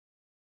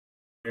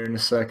Here in a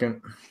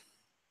second.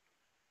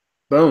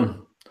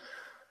 Boom.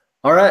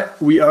 All right,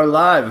 we are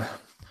live.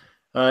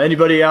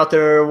 Anybody out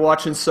there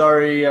watching?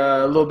 Sorry,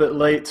 a little bit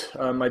late.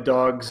 My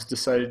dogs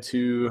decided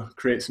to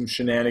create some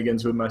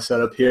shenanigans with my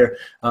setup here.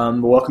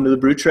 Welcome to the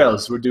Brew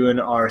Trails. We're doing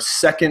our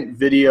second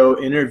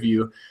video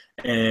interview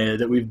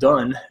that we've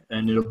done,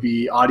 and it'll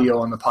be audio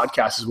on the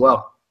podcast as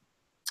well.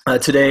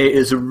 Today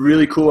is a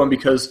really cool one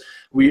because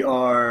we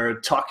are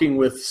talking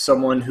with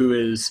someone who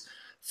is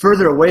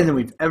further away than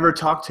we've ever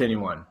talked to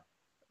anyone.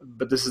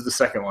 But this is the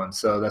second one,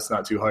 so that's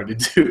not too hard to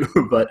do.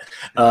 But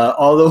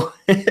all the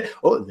way,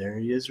 oh, there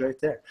he is right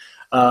there.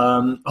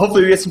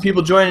 Hopefully we get some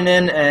people joining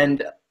in,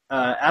 and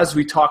as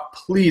we talk,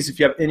 please,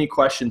 if you have any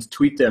questions,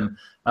 tweet them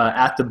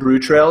at the Brew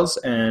Trails,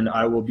 and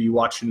I will be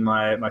watching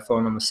my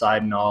phone on the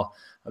side, and I'll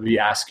be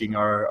asking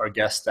our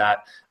guests that.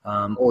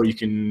 Or you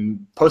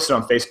can post it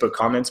on Facebook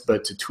comments,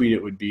 but to tweet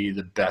it would be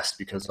the best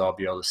because I'll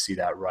be able to see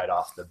that right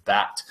off the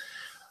bat.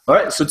 All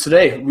right, so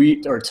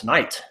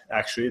tonight,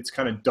 actually, it's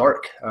kind of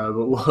dark,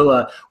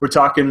 but we're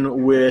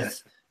talking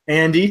with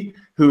Andy,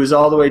 who is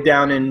all the way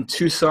down in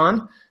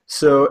Tucson.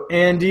 So,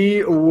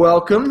 Andy,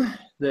 welcome.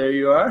 There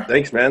you are.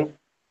 Thanks, man.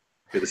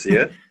 Good to see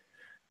you.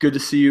 Good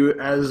to see you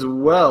as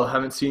well.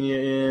 Haven't seen you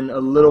in a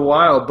little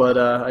while, but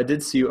I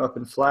did see you up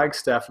in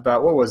Flagstaff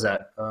about, what was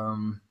that?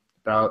 Was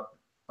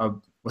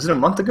it a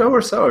month ago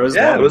or so? Or was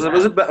it was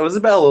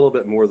about a little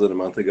bit more than a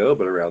month ago,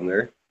 but around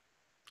there.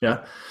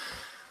 Yeah.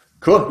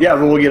 Cool. Yeah,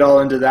 well, we'll get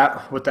all into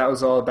that, what that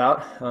was all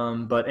about.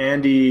 But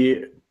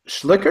Andy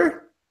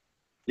Schlicker?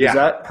 Yeah. Is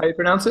that how you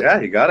pronounce it? Yeah,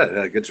 you got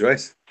it. Good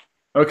choice.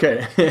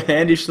 Okay.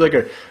 Andy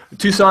Schlicker,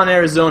 Tucson,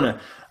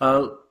 Arizona.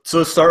 So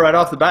let's start right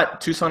off the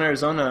bat. Tucson,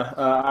 Arizona.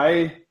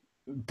 I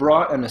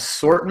brought an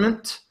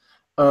assortment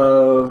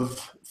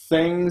of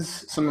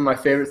things, some of my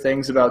favorite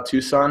things about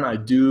Tucson. I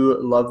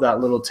do love that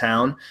little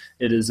town.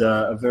 It is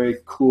a very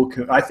cool,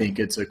 I think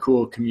it's a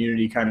cool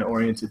community kind of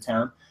oriented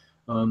town.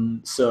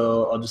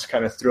 So I'll just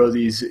kind of throw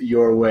these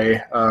your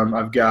way.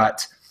 I've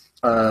got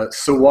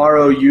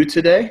Saguaro U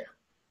today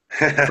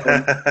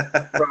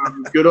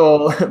from good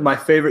old, my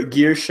favorite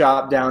gear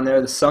shop down there,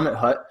 the Summit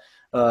Hut.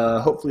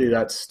 Hopefully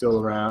that's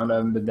still around. I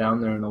haven't been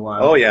down there in a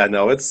while. Oh, yeah,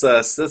 no, it's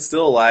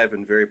still alive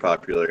and very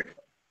popular.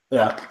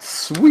 Yeah,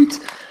 sweet.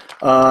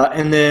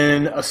 And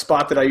then a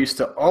spot that I used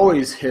to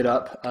always hit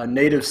up,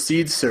 Native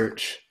Seed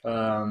Search.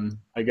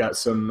 I got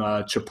some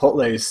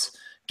Chipotles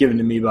given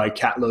to me by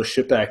Catlo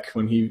Shipek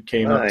when he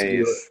came up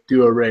to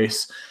do a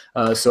race.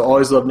 So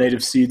always love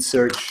Native Seed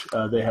Search.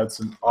 They had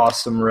some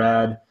awesome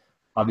rad,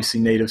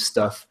 obviously native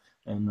stuff.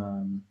 And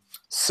and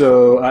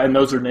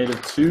those are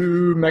native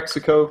to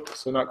Mexico,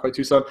 so not quite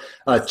Tucson.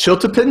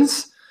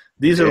 Chiltepins.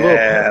 These are little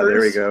peppers.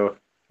 There we go.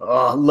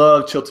 Oh, I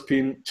love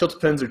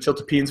chiltepins or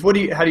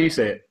chiltepines. How do you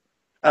say it?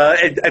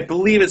 I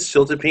believe it's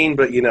chiltepine,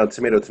 but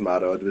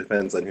tomato. It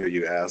depends on who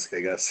you ask,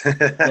 I guess.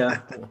 Yeah.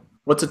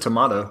 What's a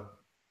tomato?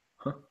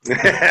 Huh?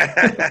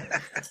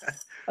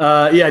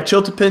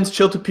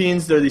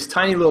 Chiltepines. They're these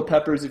tiny little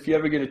peppers. If you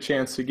ever get a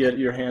chance to get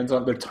your hands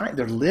on, they're tiny.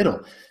 They're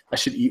little. I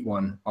should eat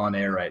one on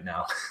air right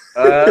now.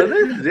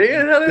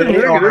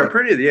 They're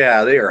pretty.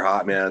 Yeah, they are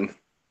hot, man.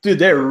 Dude,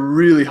 they're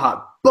really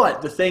hot.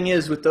 But the thing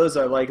is, with those,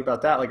 I like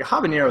about that, like a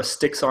habanero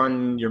sticks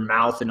on your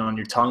mouth and on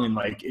your tongue, and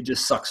like it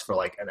just sucks for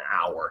like an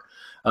hour.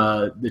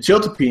 The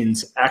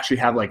chiltepines actually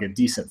have like a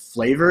decent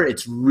flavor.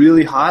 It's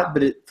really hot,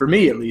 but for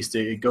me at least,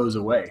 it goes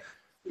away.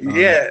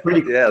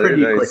 Pretty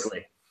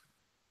quickly.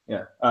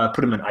 Yeah, put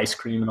them in ice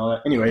cream and all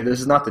that. Anyway,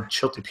 this is not the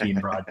chiltepine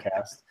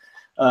broadcast.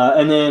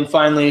 And then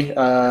finally,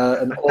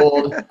 an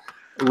old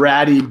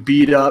ratty,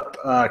 beat up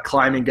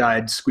climbing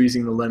guide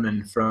squeezing the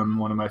lemon from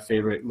one of my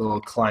favorite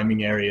little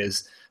climbing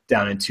areas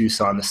down in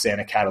Tucson, the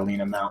Santa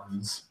Catalina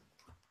Mountains.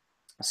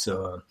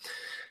 So,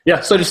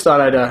 so I just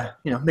thought I'd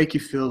make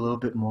you feel a little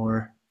bit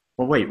more.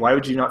 Well, wait, why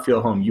would you not feel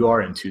at home? You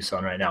are in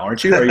Tucson right now,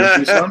 aren't you? Are you in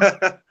Tucson?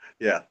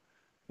 Yeah.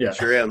 Yeah.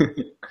 Sure am.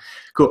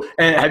 Cool.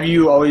 And have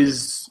you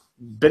always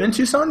been in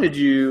Tucson? Were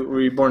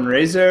you born and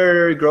raised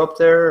there, grow up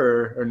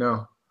there, or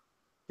no?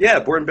 Yeah,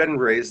 born, bred, and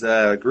raised.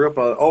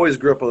 Always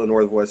grew up on the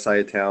northwest side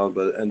of town,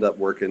 but end up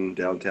working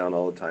downtown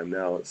all the time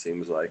now, it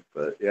seems like.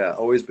 But yeah,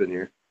 always been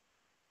here.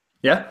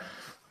 Yeah.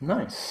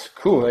 Nice.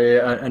 Cool.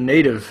 A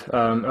native.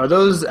 Are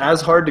those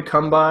as hard to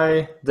come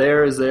by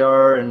there as they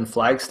are in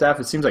Flagstaff?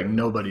 It seems like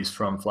nobody's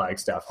from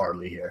Flagstaff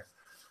hardly here.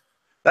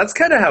 That's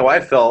kind of how I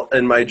felt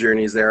in my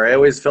journeys there. I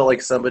always felt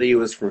like somebody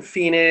was from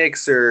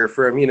Phoenix or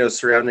from,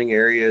 surrounding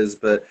areas.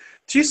 But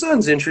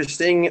Tucson's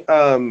interesting.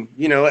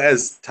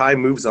 As time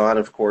moves on,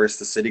 of course,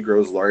 the city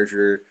grows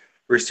larger.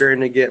 We're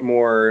starting to get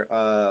more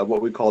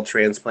what we call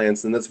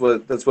transplants, and that's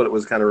what it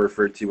was kind of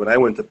referred to when I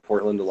went to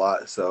Portland a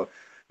lot. So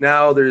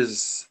now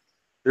there's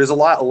a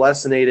lot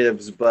less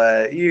natives,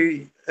 but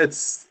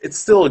it's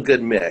still a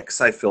good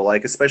mix, I feel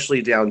like,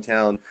 especially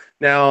downtown.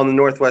 Now, on the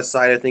northwest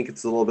side, I think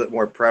it's a little bit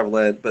more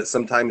prevalent, but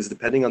sometimes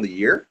depending on the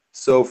year.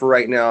 So for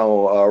right now,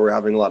 we're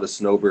having a lot of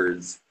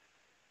snowbirds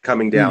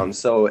coming down.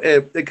 So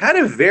it kind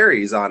of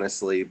varies,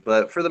 honestly.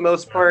 But for the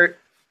most part,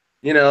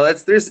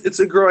 it's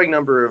a growing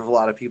number of a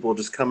lot of people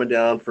just coming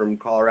down from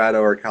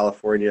Colorado or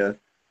California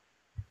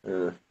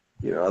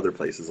other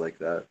places like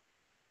that.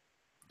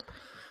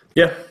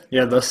 Yeah,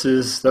 yeah. This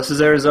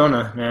is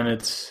Arizona, man.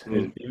 It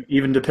Mm.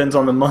 even depends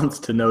on the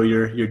month to know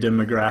your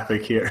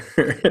demographic here.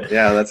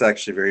 Yeah, that's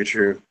actually very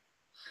true.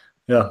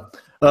 Yeah.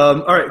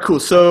 All right, cool.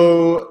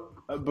 So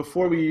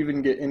before we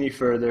even get any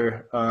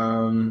further,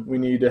 we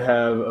need to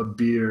have a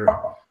beer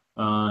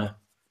uh,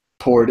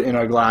 poured in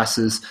our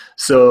glasses.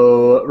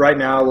 So right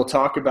now, we'll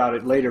talk about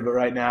it later, but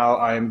right now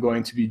I am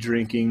going to be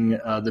drinking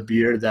the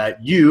beer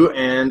that you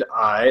and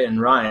I and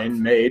Ryan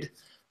made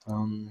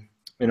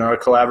in our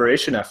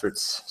collaboration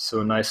efforts.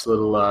 So a nice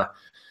little.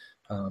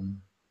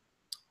 Um,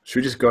 should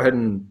we just go ahead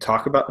and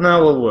talk about?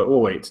 No,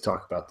 we'll wait to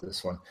talk about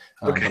this one.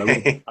 But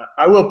Okay.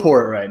 I will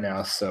pour it right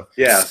now. So.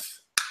 Yeah.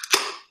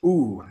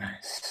 Ooh,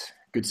 nice.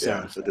 Good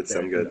Yeah, sound that effect did there.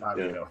 sound Good good. Yeah.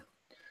 audio.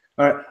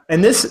 All right.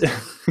 And this,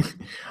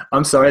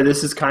 I'm sorry,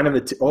 this is kind of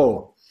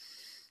oh,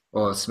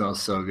 it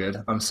smells so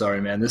good. I'm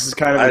sorry, man. This is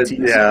kind of a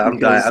teaser Yeah,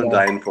 because, I'm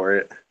dying for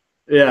it.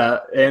 yeah,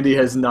 Andy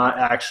has not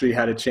actually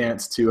had a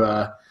chance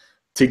to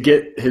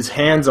get his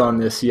hands on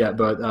this yet.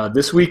 But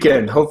this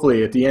weekend,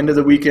 hopefully at the end of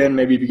the weekend,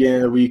 maybe beginning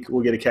of the week,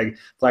 we'll get a keg.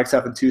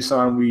 Flagstaff and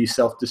Tucson, we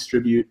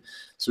self-distribute.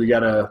 So we got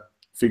to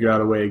figure out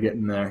a way of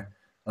getting there.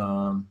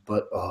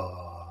 But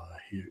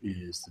here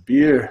is the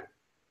beer.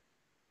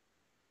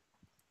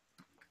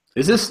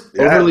 Is this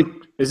Yeah. overly?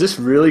 Is this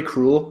really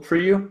cruel for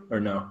you or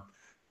no?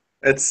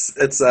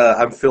 It's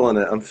I'm feeling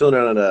it. I'm feeling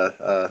it on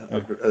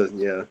Yeah.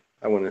 yeah.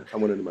 I want it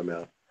in my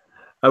mouth.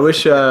 I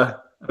wish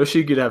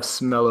you could have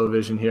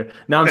smell-o-vision here.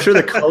 Now I'm sure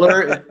the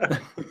color.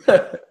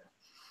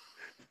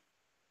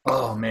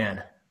 Oh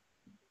man,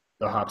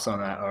 the hops on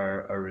that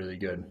are really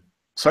good.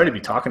 Sorry to be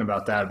talking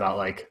about that about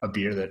like a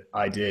beer that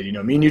I did. You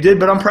know, me and you did,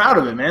 but I'm proud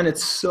of it, man.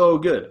 It's so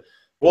good.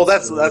 Well,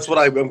 It's that's what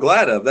delicious. I'm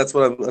glad of. That's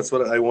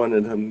what I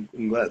wanted. I'm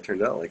glad it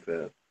turned out like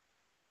that.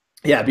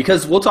 Yeah,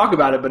 because we'll talk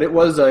about it, but it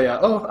was a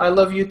oh, I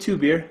love you too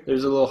beer.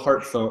 There's a little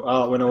heart foam.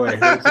 Oh, it went away.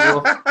 There's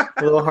a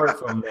little heart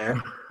foam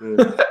there. Yeah,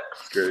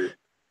 it's great.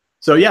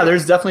 So yeah,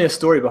 there's definitely a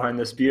story behind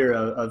this beer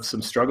of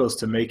some struggles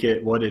to make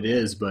it what it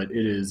is, but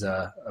it is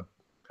a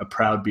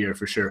proud beer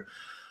for sure.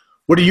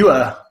 What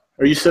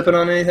are you sipping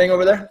on anything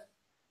over there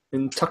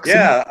in Tucson?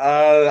 Yeah,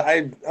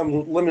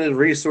 I'm limited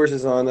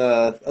resources on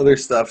other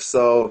stuff,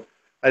 so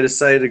I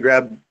decided to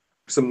grab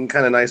something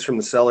kind of nice from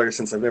the cellar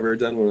since I've never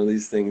done one of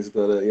these things.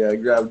 But yeah, I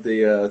grabbed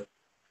the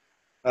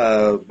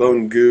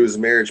Bone Goose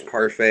Marriage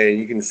Parfait, and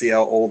you can see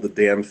how old the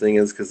damn thing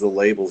is because the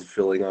label's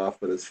filling off.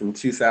 But it's from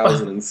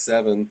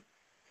 2007.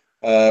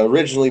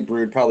 Originally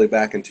brewed probably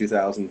back in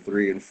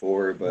 2003 and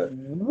four, but or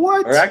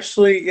What?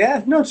 actually,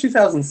 yeah, no,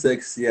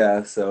 2006.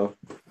 Yeah, so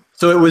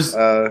So it was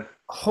uh,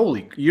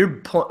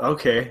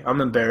 okay. I'm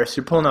embarrassed.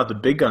 You're pulling out the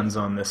big guns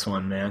on this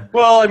one, man.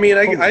 well, I mean,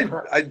 Holy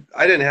crap. I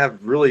didn't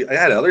have really. I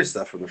had other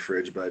stuff in the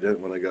fridge, but I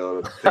didn't want to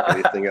go pick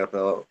anything up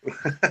out.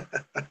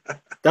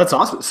 That's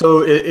awesome.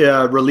 So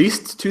it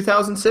released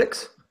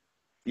 2006?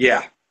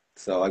 Yeah,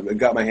 so I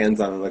got my hands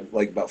on it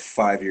like about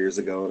 5 years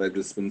ago, and I've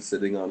just been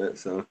sitting on it.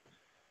 So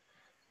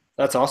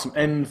That's awesome.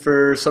 And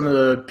for some of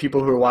the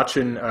people who are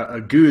watching a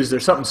goose,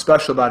 there's something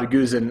special about a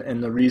goose,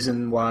 and the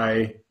reason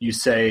why you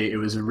say it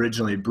was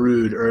originally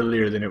brewed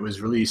earlier than it was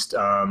released.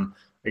 I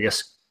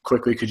guess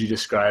quickly, could you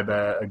describe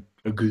a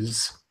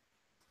goose?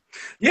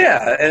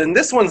 yeah, and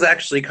this one's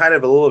actually kind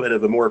of a little bit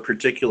of a more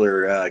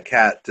particular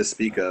cat to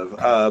speak of.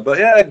 But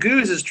yeah,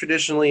 goose is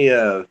traditionally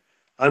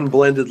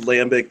unblended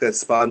lambic that's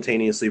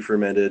spontaneously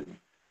fermented.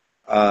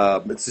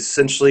 It's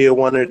essentially a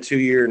 1 or 2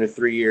 year and a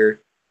 3 year.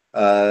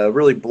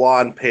 Really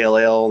blonde pale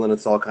ale, and then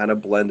it's all kind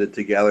of blended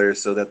together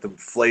so that the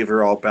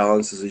flavor all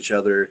balances each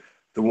other.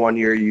 The 1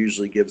 year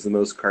usually gives the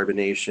most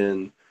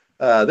carbonation.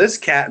 This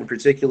cat in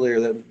particular,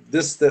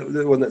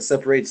 the one that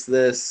separates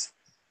this,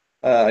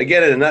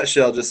 again in a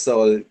nutshell, just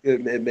so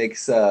it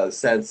makes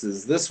sense,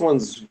 is this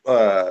one's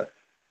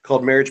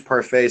called Marriage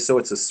Parfait, so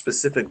it's a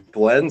specific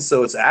blend.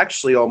 So it's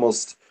actually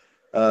almost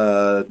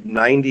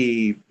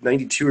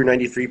 92 or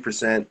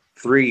 93%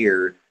 3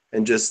 year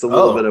and just a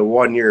little bit Oh, of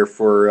 1 year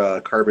for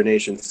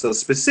carbonation. So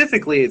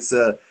specifically, it's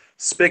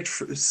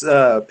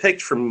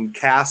picked from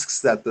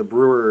casks that the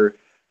brewer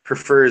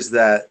prefers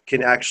that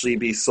can actually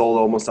be sold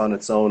almost on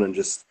its own and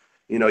just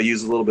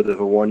use a little bit of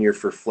a 1 year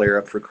for flare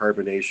up for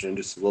carbonation and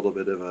just a little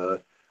bit of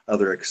a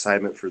other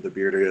excitement for the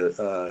beer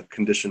to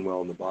condition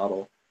well in the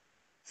bottle.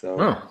 So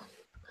oh,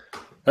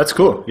 that's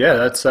cool. Yeah,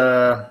 that's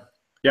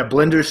yeah,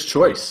 blender's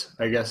choice,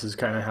 I guess, is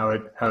kind of how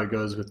it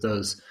goes with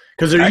those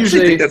because they're I actually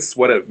think usually that's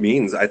what it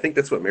means. I think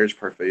that's what marriage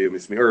parfait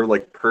means to me, or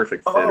like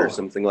perfect fit or oh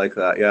something like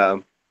that. Yeah,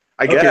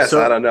 I okay. guess I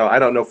So don't know. I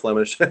don't know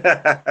Flemish.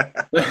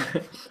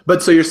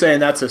 but so you're saying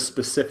that's a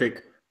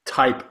specific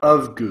type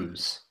of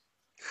goose?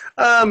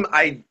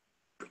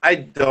 I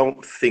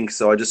don't think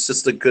so. I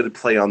just a good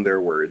play on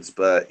their words,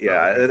 but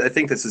yeah, Okay, I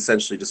think that's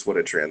essentially just what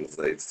it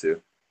translates to.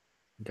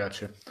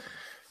 gotcha.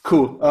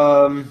 Cool.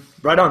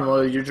 Right on.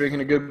 Well, you're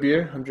drinking a good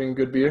beer. I'm drinking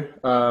good beer.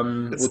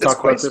 We'll It's talk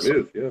quite about this one.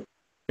 smooth. Yeah,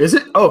 Is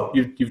it? Oh,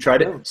 you've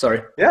tried yeah, it?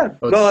 Sorry. yeah.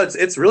 Oh, No,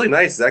 it's really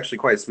nice. It's actually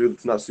quite smooth.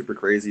 It's not super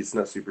crazy. It's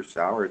not super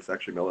sour. It's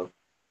actually mellow.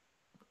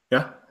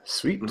 yeah.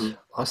 Sweet. Hmm.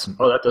 Awesome.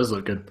 Oh, that does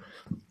look good.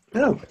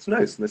 Yeah, it's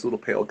nice. Nice little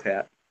pale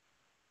cat.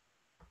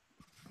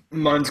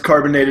 Mine's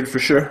carbonated for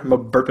sure. I'm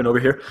burping over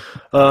here.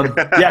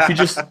 Yeah, if you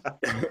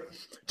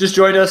just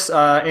joined us,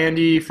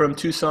 Andy from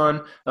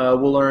Tucson.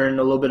 We'll learn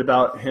a little bit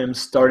about him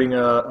starting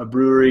a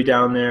brewery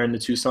down there in the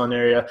Tucson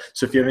area.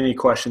 So if you have any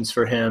questions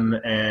for him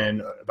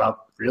and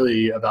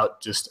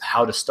about just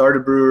how to start a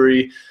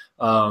brewery,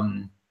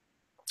 or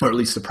at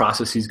least the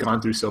process he's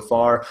gone through so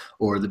far,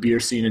 or the beer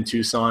scene in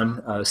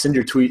Tucson, send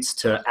your tweets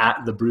to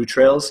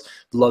 @thebrewtrails.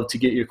 Love to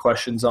get your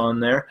questions on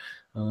there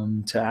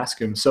to ask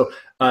him. So,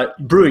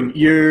 brewing,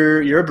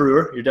 you're a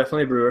brewer. You're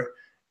definitely a brewer,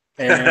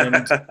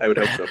 and I would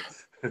hope so.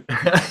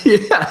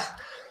 yeah,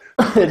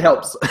 it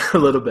helps a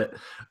little bit.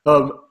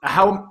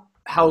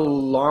 How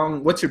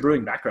long? What's your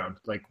brewing background?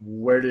 Like,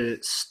 where did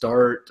it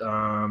start?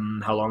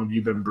 How long have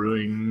you been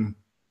brewing?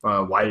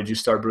 Why did you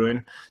start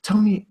brewing? Tell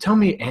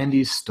me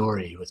Andy's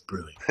story with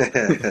brewing.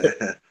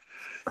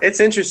 It's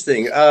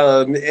interesting.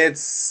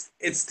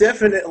 It's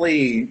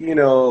definitely,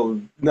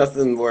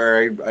 nothing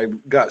where I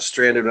got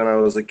stranded when I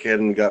was a kid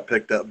and got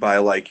picked up by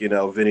like,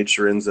 Vinny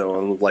Chirinzo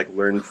and like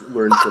learned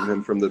from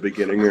him from the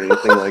beginning or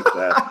anything like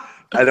that.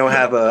 I don't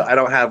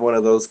have one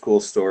of those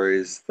cool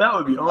stories. That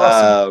would be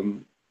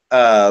awesome.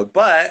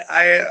 But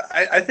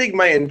I think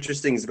my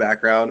interesting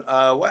background.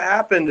 What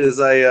happened is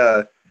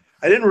I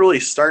didn't really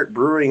start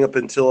brewing up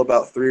until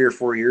about 3 or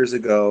 4 years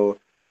ago.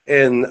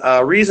 And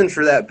reason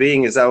for that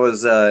being is I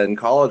was in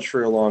college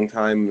for a long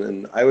time,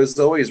 and I was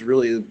always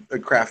really a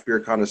craft beer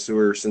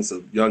connoisseur since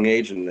a young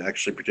age, and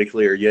actually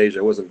particularly at a age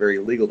I wasn't very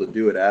legal to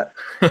do it at.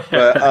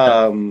 But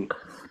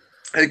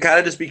it kind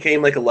of just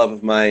became like a love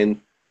of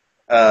mine.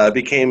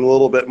 Became a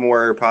little bit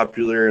more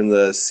popular in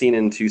the scene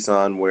in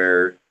Tucson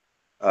where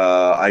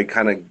I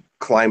kind of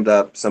climbed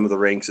up some of the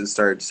ranks and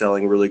started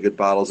selling really good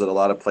bottles at a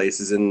lot of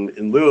places. And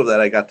in lieu of that,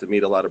 I got to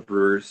meet a lot of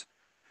brewers.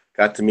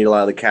 Got to meet a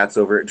lot of the cats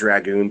over at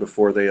Dragoon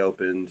before they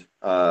opened.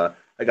 I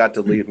got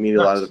to meet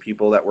a lot of the Nice.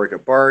 people that work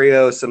at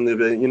Barrio. Some of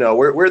the,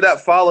 where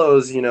that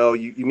follows,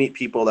 you meet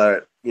people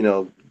that,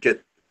 get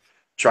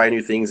try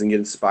new things and get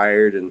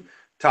inspired. And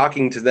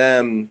talking to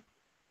them,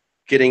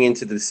 getting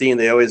into the scene,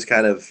 they always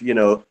kind of,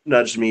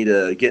 nudged me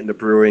to get into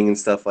brewing and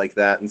stuff like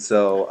that. And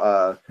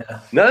so Yeah.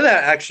 none of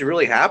that actually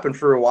really happened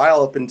for a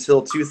while up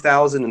until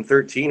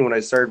 2013 when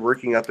I started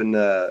working up in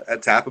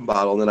at Tap and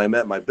Bottle. And then I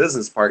met my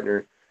business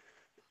partner.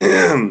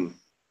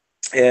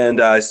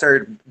 And I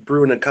started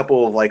brewing a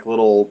couple of like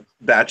little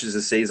batches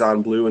of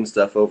Saison Blue and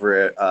stuff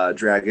over at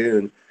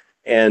Dragoon.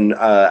 And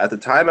at the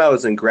time I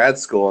was in grad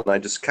school, and I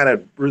just kind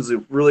of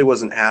really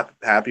wasn't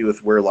happy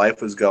with where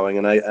life was going.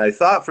 And I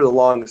thought for the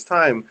longest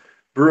time,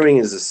 brewing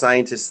is a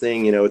scientist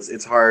thing.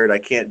 It's hard. I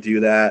can't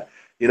do that.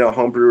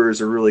 Home brewers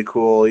are really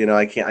cool.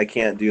 I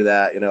can't do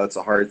that. It's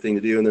a hard thing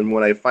to do. And then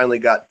when I finally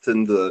got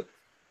into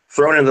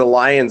thrown into the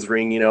lion's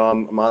ring,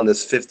 I'm on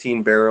this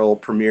 15-barrel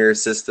Premier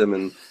system,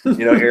 and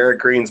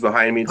Eric Green's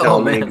behind me Oh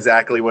telling me man.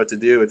 exactly what to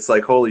do. It's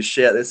like, holy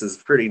shit, this is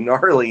pretty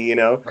gnarly.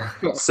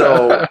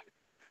 So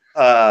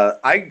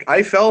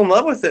I fell in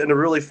love with it in a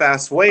really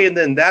fast way, and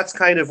then that's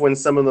kind of when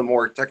some of the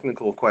more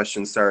technical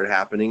questions started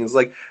happening. It's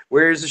like,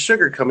 where's the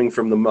sugar coming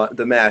from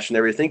the mash and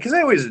everything? Because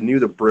I always knew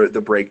the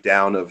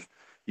breakdown of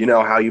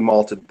how you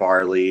malted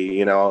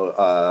barley,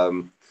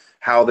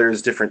 how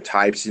there's different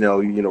types,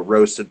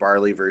 roasted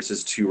barley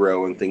versus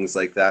 2-row and things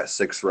like that,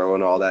 6-row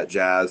and all that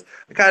jazz.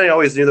 I kind of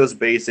always knew those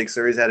basics.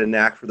 I always had a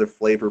knack for the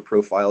flavor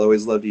profile. I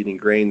always loved eating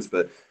grains,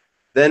 but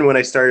then when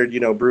I started,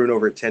 brewing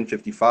over at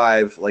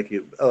 1055, like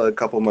a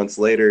couple months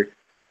later,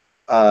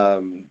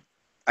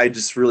 I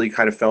just really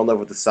kind of fell in love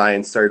with the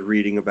science, started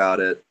reading about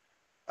it,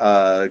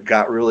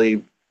 got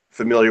really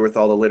familiar with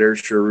all the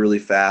literature really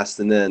fast,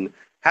 and then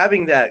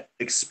having that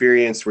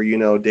experience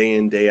where day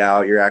in day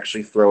out you're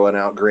actually throwing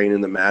out grain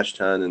in the mash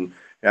tun and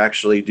you're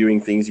actually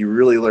doing things, you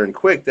really learn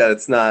quick that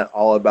it's not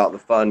all about the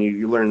fun.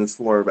 You learn this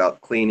more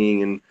about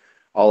cleaning and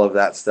all of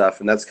that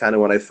stuff, and that's kind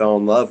of when I fell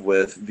in love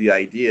with the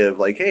idea of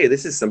like, hey,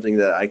 this is something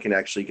that I can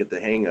actually get the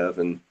hang of.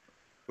 And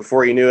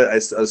before you knew it, I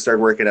started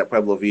working at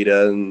Pueblo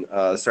Vita and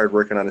started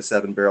working on a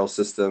 7-barrel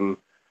system,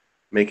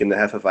 making the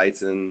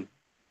Hefeweizen,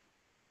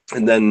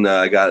 and then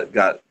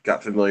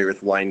got familiar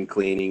with wine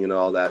cleaning and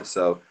all that.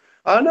 So,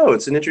 no,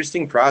 it's an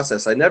interesting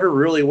process. I never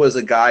really was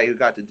a guy who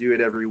got to do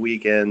it every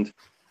weekend.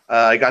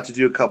 I got to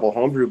do a couple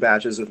homebrew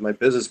batches with my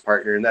business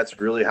partner, and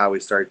that's really how we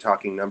started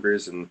talking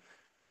numbers and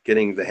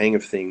getting the hang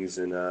of things.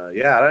 And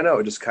yeah, I don't know,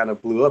 it just kind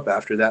of blew up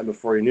after that.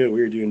 Before you knew it,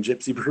 we were doing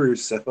gypsy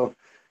brews. So,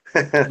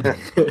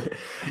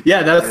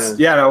 Yeah,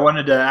 yeah. I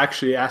wanted to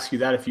actually ask you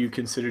that if you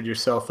considered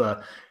yourself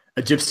a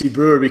gypsy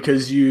brewer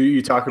because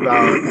you talk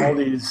about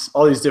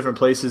all these different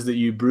places that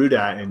you brewed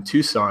at in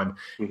Tucson,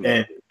 Mhm.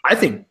 and I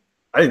think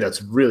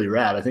that's really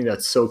rad. I think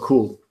that's so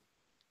cool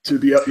to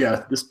be up.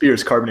 Yeah, this beer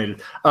is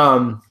carbonated.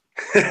 To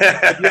be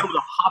able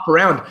to hop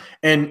around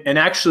and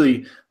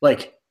actually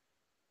like,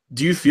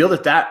 do you feel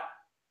that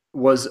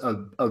was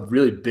a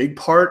really big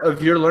part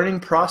of your learning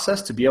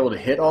process to be able to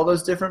hit all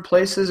those different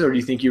places, or do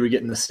you think you were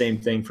getting the same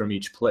thing from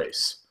each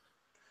place?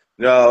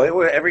 No,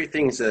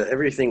 everything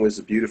was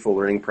a beautiful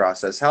learning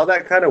process. How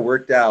that kind of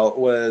worked out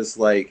was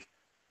like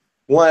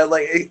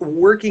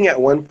working at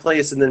one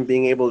place and then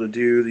being able to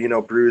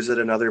do brews at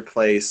another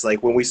place.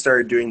 Like when we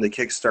started doing the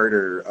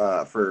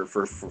Kickstarter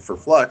for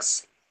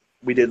Flux,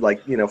 we did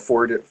like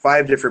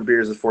five different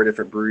beers with four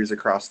different breweries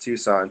across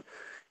Tucson.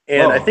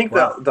 And I Whoa, think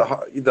wow.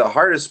 the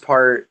hardest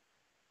part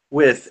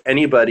with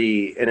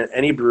anybody and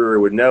any brewer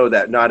would know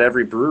that not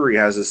every brewery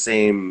has the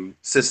same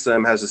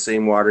system, has the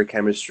same water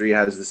chemistry,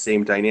 has the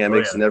same Oh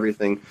dynamics yeah. and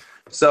everything.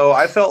 So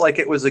I felt like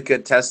it was a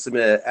good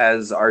testament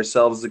as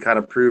ourselves to kind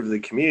of prove to the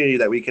community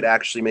that we could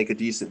actually make a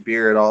decent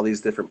beer at all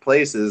these different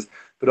places,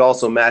 but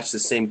also match the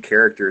same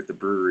character at the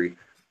brewery.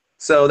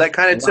 So that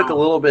kind of took a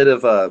Wow. little bit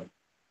of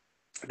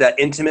that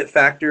intimate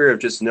factor of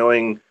just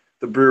knowing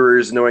the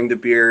brewers, knowing the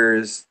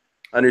beers,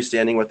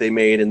 understanding what they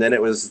made, and then it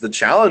was the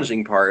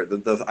challenging part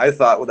that I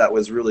thought that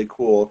was really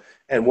cool.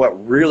 And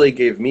what really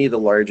gave me the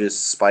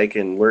largest spike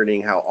in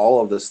learning how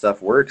all of this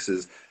stuff works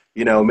is,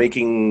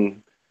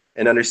 making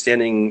and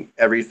understanding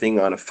everything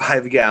on a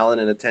 5 gallon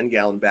and a 10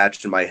 gallon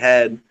batch in my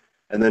head,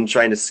 and then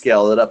trying to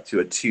scale it up to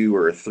a 2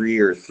 or a 3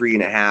 or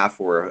 3.5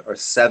 or a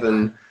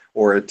 7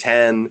 or a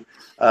 10,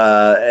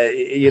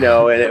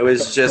 and it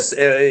was just,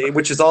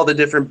 which is all the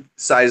different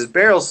size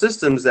barrel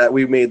systems that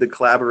we made the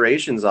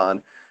collaborations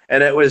on.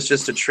 And it was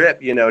just a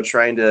trip,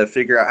 trying to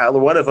figure out how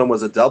one of them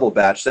was a double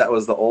batch. That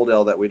was the old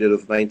ale that we did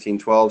with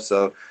 1912.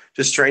 So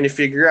just trying to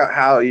figure out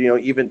how,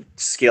 even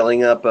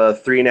scaling up a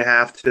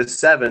 3.5 to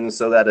 7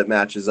 so that it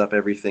matches up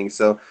everything.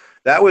 So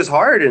that was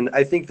hard. And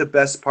I think the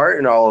best part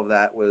in all of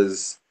that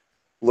was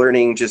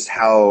learning just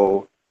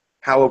how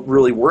it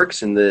really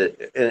works in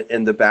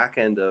the back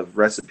end of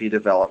recipe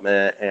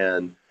development,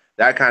 and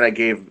that kind of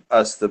gave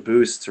us the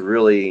boost to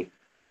really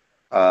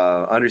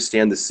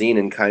understand the scene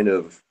and kind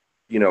of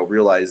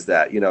realize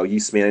that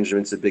yeast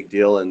management's a big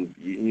deal, and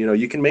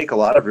you can make a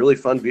lot of really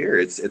fun beer.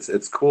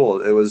 It's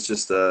cool. It was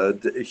just a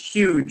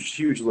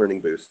huge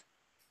learning boost.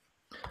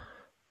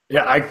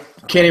 Yeah, I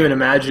can't even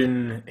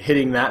imagine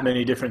hitting that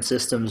many different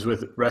systems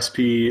with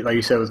recipe, like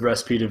you said, with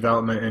recipe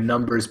development and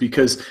numbers,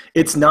 because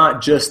it's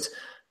not just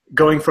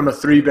going from a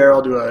 3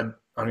 barrel to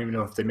I don't even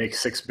know if they make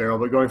 6 barrel,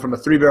 but going from a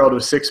 3 barrel to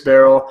a 6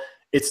 barrel,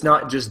 it's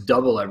not just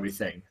double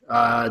everything.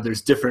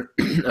 There's different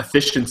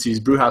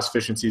efficiencies, brew house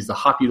efficiencies. The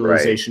hop Right.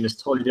 utilization is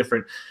totally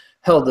different.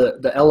 Hell,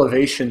 the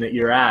elevation that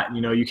you're at,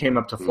 you came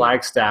up to Mm.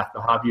 Flagstaff,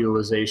 the hop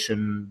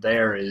utilization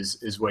there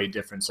is way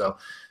different. So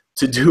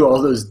to do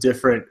all those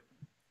different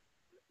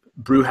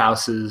brew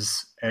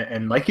houses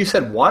and like you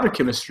said, water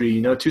chemistry,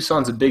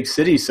 Tucson's a big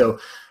city. So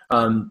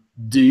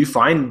do you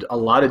find a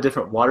lot of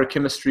different water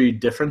chemistry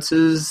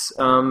differences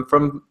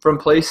from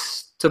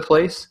place to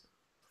place?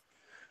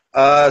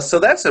 So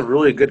that's a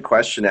really good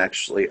question,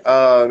 actually.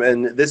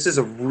 And this is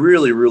a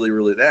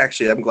really,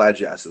 actually, I'm glad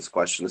you asked this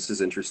question. This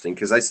is interesting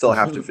because I still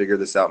have to figure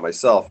this out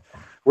myself.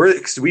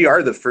 We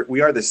are the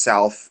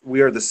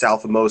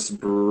southmost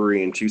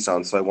brewery in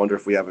Tucson, so I wonder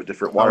if we have a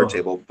different water Oh,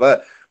 table.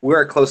 But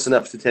we're close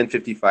enough to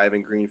 1055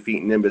 and Green Feet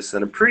and Nimbus,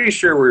 and I'm pretty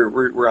sure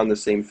we're on the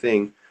same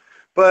thing.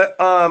 But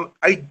I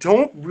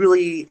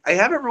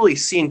haven't really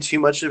seen too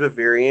much of a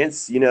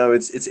variance.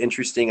 It's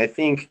interesting. I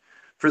think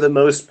for the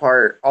most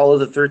part, all of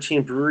the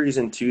 13 breweries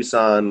in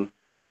Tucson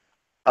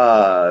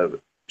uh,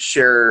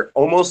 share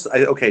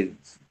okay,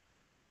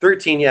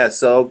 13, yeah.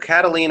 So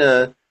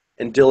Catalina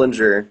and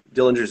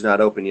Dillinger's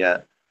not open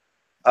yet.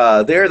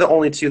 They're the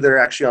only two that are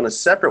actually on a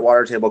separate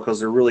water table because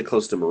they're really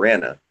close to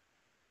Marana.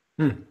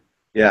 hmm.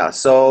 Yeah,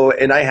 so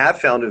and I have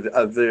found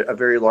a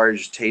very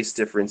large taste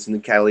difference in the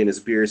Catalina's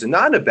beers, and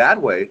not in a bad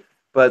way,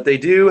 but they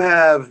do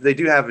have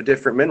a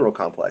different mineral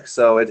complex.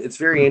 So it's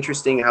very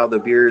interesting how the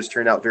beers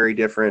turn out very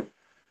different.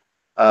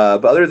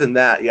 But other than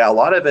that, yeah, a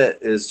lot of it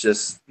is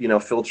just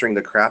filtering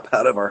the crap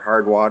out of our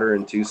hard water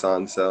in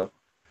Tucson. So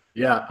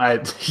Yeah,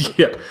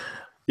 yeah,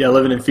 yeah.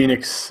 Living in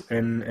Phoenix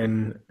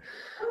and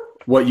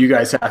what you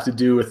guys have to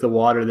do with the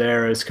water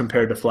there as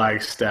compared to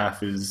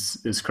Flagstaff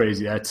is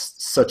crazy. That's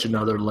such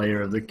another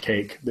layer of the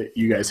cake that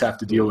you guys have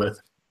to deal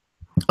with.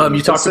 You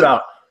and talked so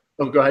about.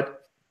 Oh, go ahead.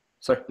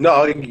 Sorry,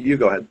 no, you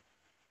go ahead.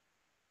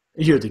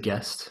 you're the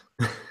guest.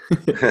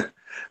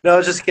 No, I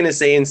was just gonna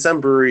say, in some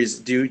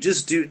breweries they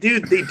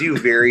do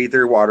vary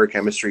their water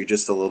chemistry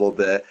just a little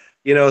bit.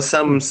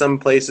 Some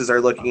places are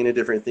looking into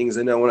different things.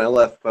 I know when I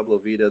left Pueblo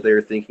Vita, they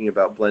were thinking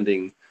about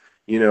blending,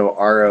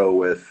 RO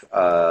with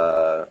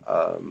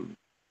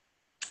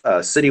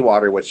city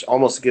water, which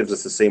almost gives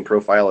us the same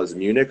profile as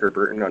Munich or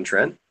Burton on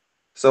Trent.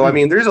 So I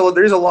mean, there's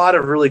a lot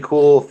of really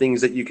cool things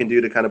that you can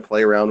do to kind of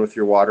play around with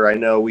your water. I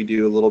know we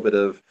do a little bit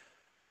of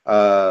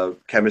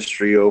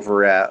chemistry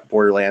over at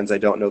Borderlands. I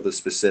don't know the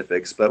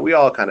specifics, but we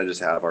all kind of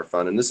just have our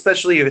fun, and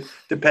especially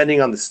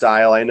depending on the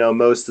style. I know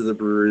most of the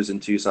brewers in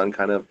Tucson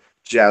kind of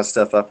jazz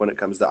stuff up when it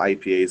comes to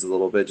IPAs a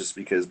little bit, just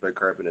because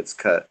bicarbonates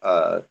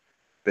cut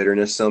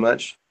bitterness so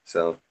much.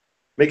 So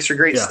makes for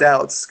great Yeah,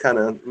 stouts. Kind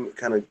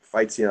of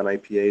fights you on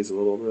IPAs a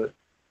little bit.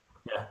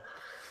 yeah.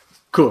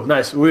 Cool,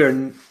 nice. We are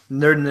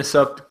nerding this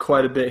up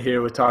quite a bit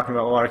here with talking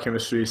about water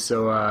chemistry.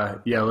 So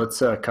yeah, let's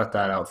cut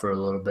that out for a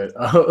little bit.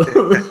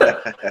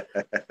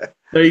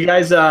 So you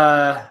guys,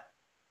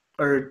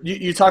 or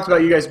you talked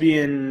about you guys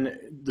being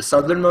the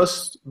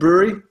southernmost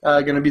brewery,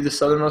 going to be the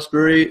southernmost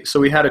brewery. So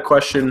we had a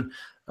question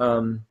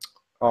on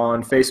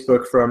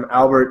Facebook from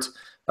Albert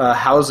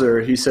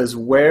Hauser. He says,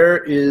 where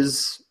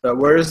is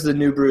the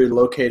new brewery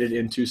located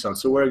in Tucson?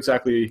 So where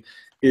exactly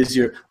is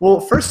your? Well,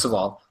 first of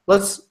all,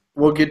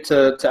 we'll get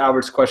to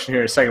Albert's question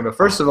here in a second. But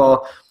first of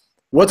all,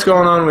 what's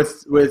going on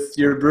with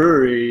your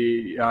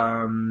brewery?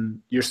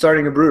 You're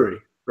starting a brewery,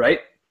 right?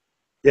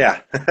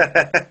 Yeah.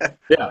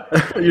 Yeah,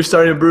 you're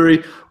starting a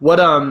brewery. What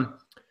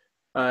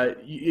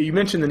you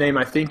mentioned the name.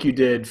 I think you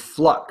did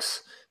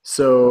Flux.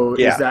 So is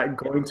Yeah. that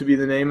going to be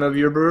the name of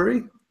your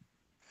brewery?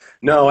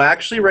 No,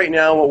 actually, right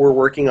now, what we're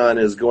working on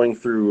is going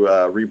through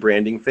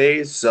rebranding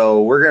phase.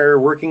 So we're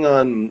working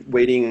on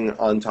waiting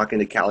on talking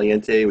to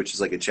Caliente, which is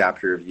like a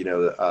chapter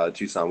of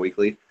Tucson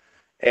Weekly,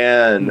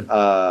 and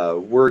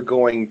Hmm. we're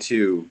going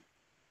to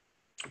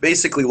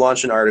basically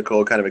launch an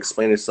article, kind of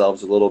explain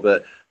ourselves a little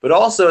bit, but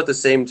also at the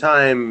same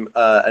time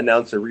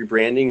announce a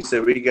rebranding.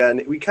 So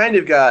we kind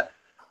of got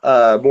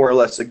more or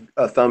less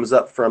a thumbs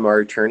up from our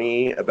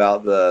attorney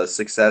about the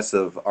success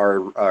of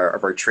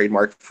our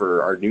trademark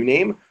for our new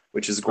name,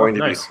 which is Oh, going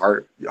to be nice.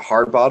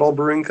 Harbottle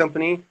Brewing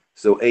Company.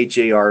 So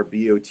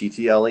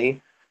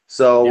Harbottle.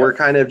 So we're Yep.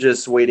 kind of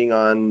just waiting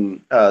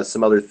on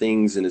some other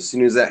things, and as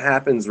soon as that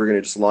happens, we're going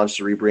to just launch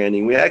the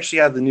rebranding. We actually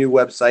have the new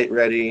website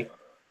ready.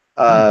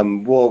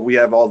 Hmm. Well, we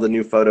have all the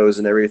new photos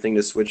and everything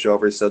to switch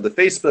over. So the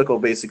Facebook will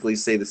basically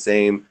stay the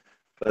same,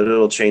 but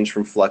it'll change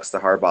from Flux to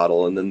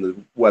Harbottle, and then the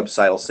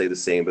website will stay the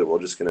same, but we're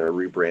just going to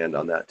rebrand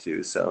on that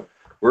too. So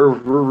we're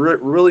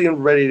really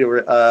ready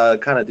to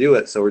kind of do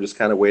it. So we're just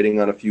kind of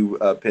waiting on a few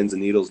pins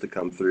and needles to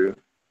come through.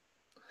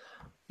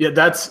 Yeah,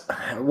 that's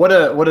what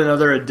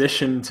another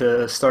addition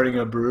to starting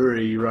a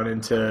brewery. You run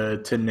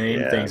into to name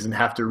Yeah. things and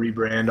have to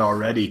rebrand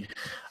already.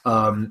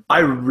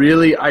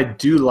 I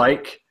do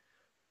like.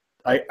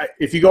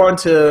 If you go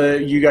onto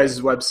you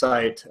guys'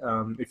 website,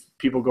 if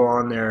people go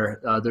on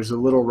there, there's a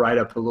little write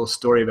up, a little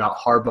story about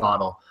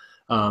Harbottle.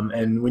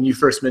 And when you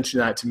first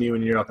mentioned that to me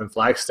when you're up in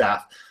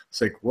Flagstaff, it's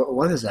like,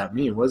 what does that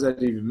mean? What does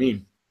that even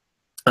mean?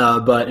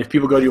 But if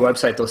people go to your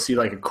website, they'll see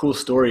like a cool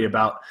story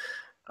about.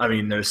 I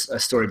mean, there's a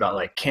story about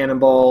like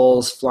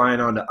cannonballs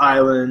flying onto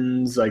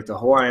islands, like the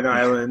Hawaiian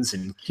Islands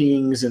and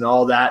kings and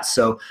all that.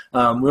 So we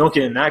won't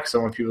get into that because I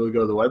want people to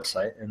go to the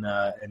website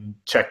and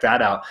check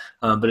that out.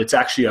 But it's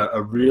actually a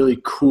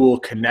really cool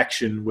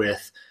connection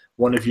with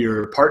one of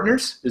your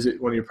partners. Is it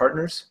one of your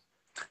partners?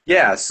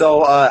 Yeah,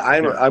 so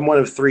Yeah. I'm one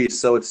of three,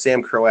 so it's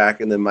Sam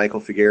Croak and then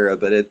Michael Figuera,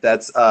 but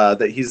that's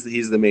that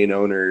he's the main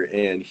owner,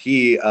 and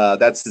he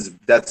that's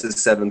his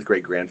seventh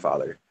great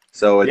grandfather.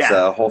 So it's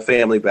Yeah. a whole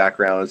family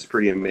background. It's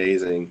pretty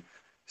amazing.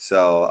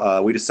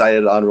 So we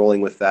decided on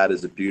rolling with that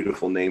as a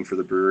beautiful name for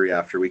the brewery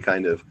after we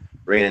kind of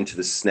ran into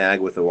the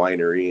snag with a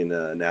winery in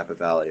Napa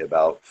Valley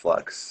about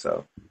Flux.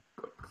 So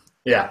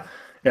Yeah.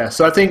 Yeah.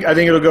 So I think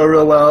it'll go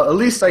real well. At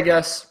least I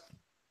guess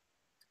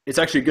it's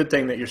actually a good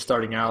thing that you're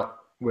starting out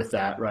with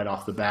that right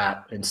off the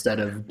bat instead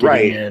of getting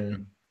right.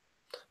 in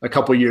a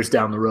couple years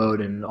down the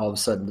road and all of a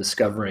sudden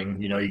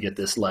discovering, you get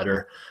this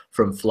letter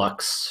from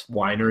Flux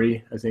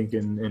Winery, I think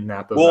in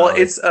Napa Well,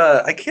 Valley. it's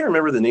I can't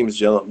remember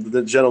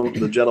the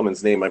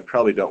gentleman's name. I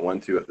probably don't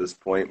want to at this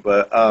point,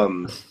 but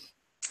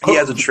he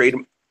has a Oh, trade.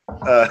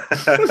 Uh,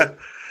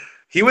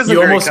 he wasn't you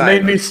very almost made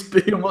kind. me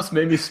spit. You almost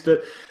made me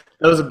spit.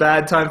 That was a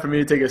bad time for me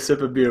to take a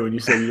sip of beer when you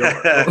said you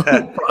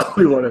don't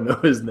probably want to know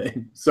his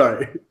name.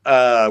 Sorry.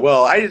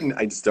 Well, I didn't.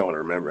 I just don't want to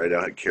remember. I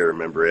don't care to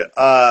remember it.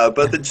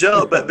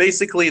 But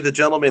basically, the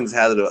gentleman's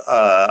had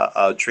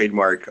a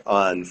trademark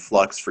on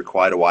Flux for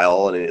quite a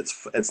while, and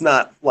it's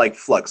not like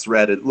Flux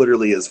Red. It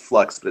literally is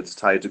Flux, but it's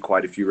tied to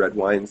quite a few red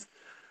wines.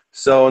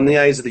 So, in the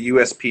eyes of the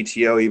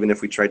USPTO, even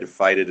if we tried to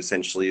fight it,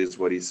 essentially, is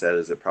what he said,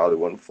 is it probably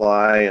wouldn't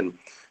fly. And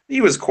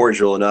he was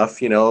cordial enough,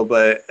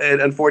 but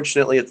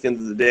unfortunately, at the end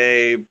of the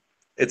day,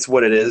 it's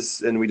what it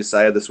is. And we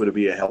decided this would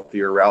be a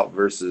healthier route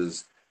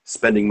versus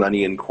spending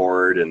money in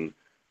court and Oh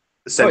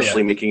yeah,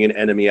 essentially making an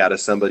enemy out of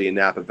somebody in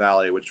Napa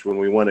Valley, which when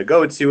we want to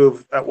go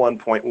to, at one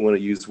point, we want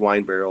to use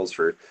wine barrels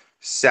for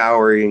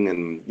souring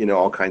and,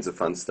 all kinds of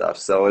fun stuff.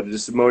 So it's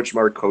just much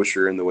more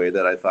kosher in the way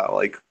that I thought,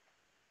 like,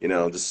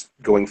 just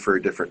going for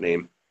a different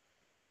name,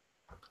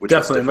 which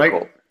was definitely. Like,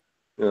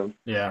 difficult.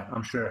 Yeah. yeah,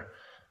 I'm sure.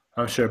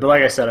 I'm sure. But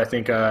like I said, I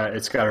think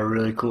it's got a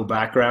really cool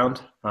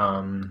background.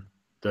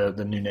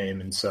 The new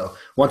name, and so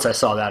once I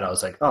saw that, I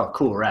was like, oh,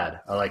 cool, rad.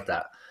 I like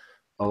that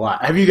a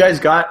lot. Have you guys,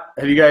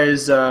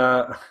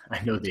 I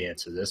know the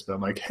answer to this, but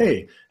I'm like,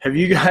 hey, have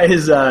you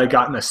guys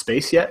gotten a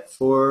space yet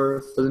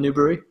for the new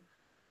brewery?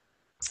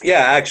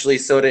 Yeah, actually,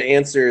 so to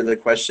answer the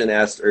question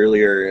asked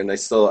earlier, and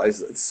it's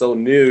so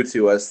new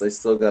to us, I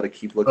still got to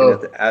keep looking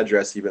at the Oh,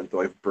 address, even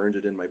though I've burned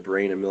it in my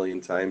brain a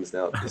million times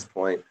now at this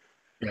point.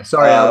 yeah.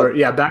 Sorry, Uh, Albert.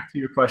 Yeah, back to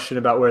your question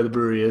about where the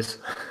brewery is.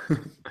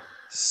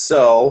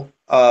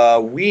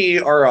 We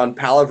are on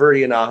Palo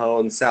Verde and Ajo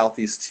in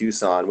southeast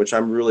Tucson, which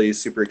I'm really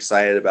super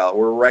excited about.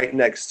 We're right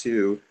next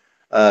to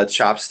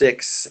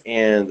Chopsticks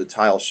and the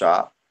Tile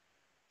Shop.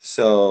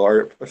 So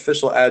our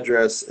official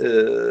address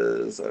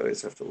is, I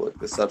always have to look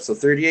this up. So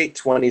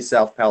 3820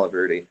 South Palo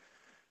Verde.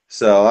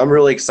 So I'm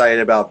really excited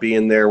about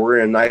being there. We're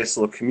in a nice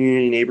little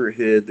community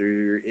neighborhood.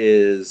 There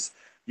is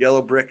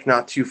Yellow Brick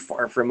not too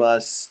far from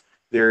us.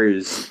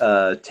 There's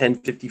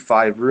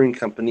 1055 Brewing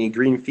Company,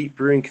 Green Feet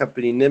Brewing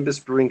Company, Nimbus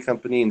Brewing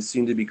Company, and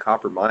soon to be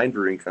Copper Mine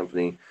Brewing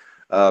Company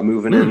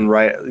moving in Hmm.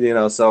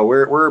 right. So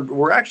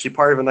we're actually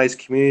part of a nice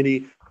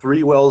community.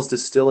 Three Wells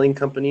Distilling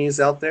companies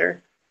out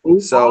there.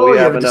 So Oh, we you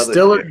have have a another.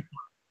 distillery.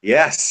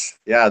 Yes,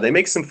 yeah, they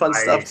make some fun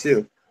stuff Nice.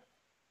 too.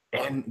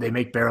 And they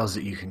make barrels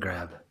that you can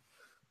grab.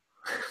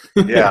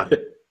 Yeah.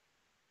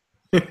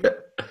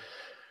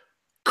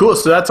 Cool.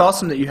 So that's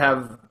awesome that you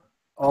have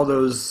all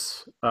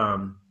those.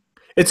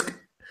 It's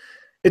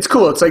it's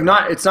cool. It's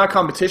not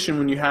competition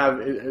when you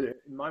have, in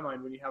my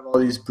mind, when you have all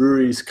these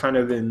breweries kind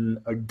of in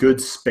a good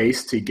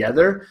space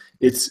together.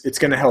 It's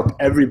going to help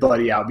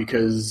everybody out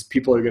because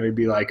people are going to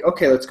be like,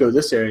 okay, let's go to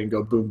this area and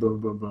go boom, boom,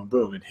 boom, boom,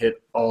 boom, and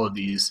hit all of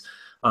these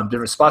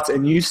different spots.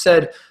 And you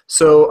said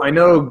so. I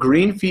know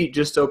Green Feet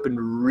just opened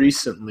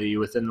recently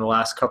within the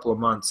last couple of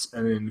months,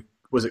 and then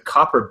was it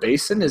Copper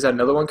Basin? Is that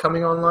another one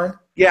coming online?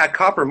 Yeah,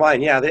 Copper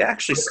Mine. Yeah, they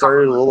actually Oh, Copper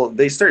started a little.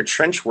 They started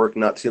trench work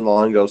not too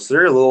long ago, so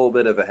they're a little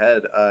bit of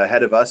ahead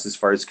of us as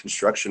far as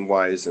construction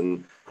wise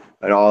and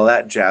all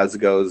that jazz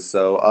goes.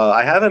 So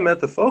I haven't met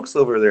the folks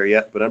over there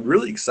yet, but I'm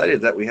really excited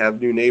that we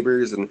have new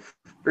neighbors, and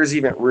there's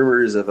even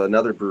rumors of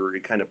another brewery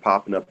kind of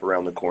popping up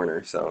around the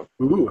corner. So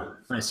Ooh,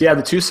 nice. Yeah,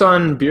 the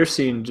Tucson beer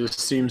scene just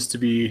seems to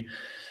be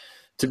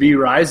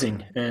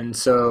rising, and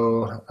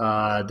so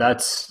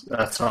that's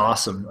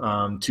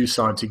awesome.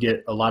 Tucson to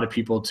get a lot of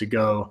people to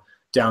go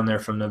down there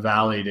from the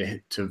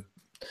valley to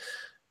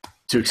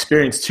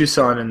experience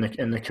Tucson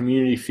and the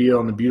community feel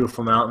and the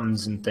beautiful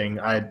mountains and thing.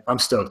 I'm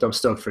stoked. I'm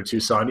stoked for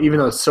Tucson, even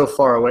though it's so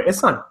far away.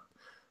 It's not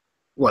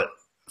what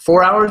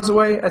 4 hours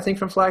away, I think,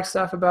 from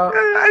Flagstaff. About.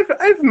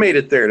 I've made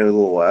it there in a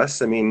little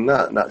less. I mean,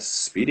 not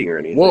speeding or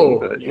anything, Whoa,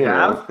 but you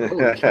have?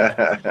 Holy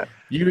cow!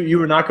 You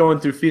were not going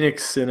through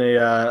Phoenix in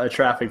a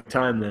traffic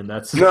time then.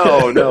 That's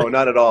No, no,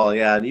 not at all.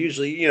 Yeah, and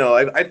usually,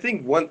 I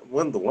think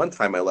the one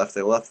time I left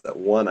at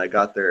one. I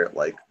got there at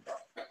like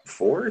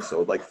four,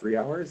 so like 3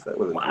 hours. That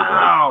wasn't too bad.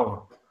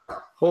 wow.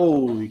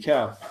 Holy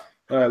cow!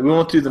 All right, we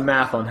won't do the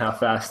math on how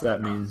fast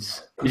that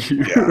means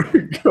you Yeah. were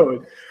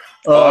going.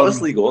 Oh, I was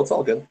Um, legal. It's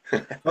all good.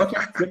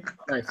 okay, good,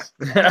 nice.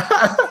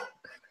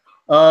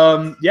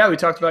 Yeah, we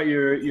talked about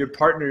your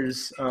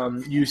partners.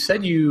 You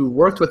said you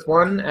worked with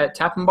one at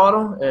Tap and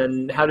Bottle,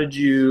 and how did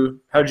you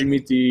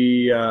meet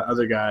the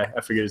other guy?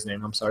 I forget his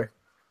name. I'm sorry.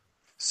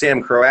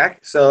 Sam Croak.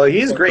 So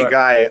he's a Sam great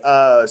Clark.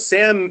 guy.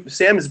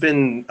 Sam's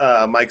been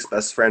Mike's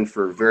best friend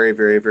for a very,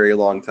 very, very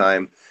long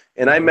time.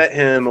 And I met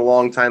him a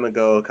long time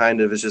ago, kind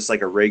of as just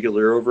like a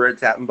regular over at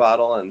Tap and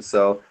Bottle. And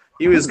so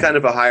he was kind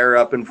of a higher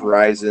up in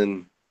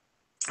Verizon.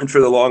 And for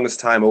the longest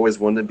time, always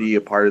wanted to be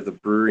a part of the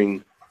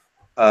brewing,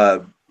 uh,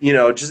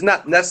 just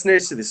not necessarily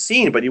to the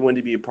scene, but he wanted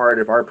to be a part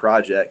of our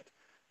project.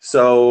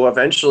 So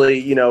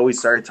eventually, we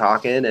started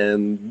talking,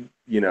 and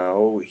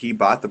he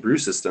bought the brew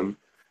system.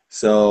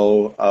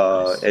 So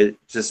Nice. it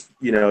just,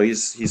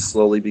 he's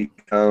slowly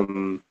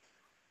become,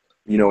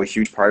 a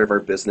huge part of our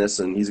business,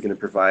 and he's going to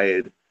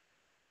provide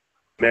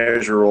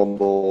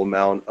measurable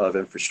amount of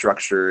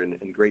infrastructure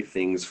and great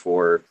things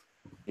for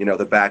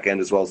the back end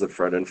as well as the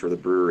front end for the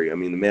brewery. I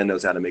mean, the man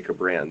knows how to make a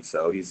brand,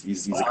 so he's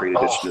a great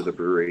addition to Oh, the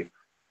brewery.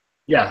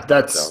 yeah,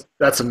 So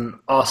that's an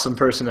awesome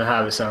person to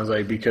have. It sounds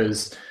like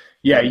because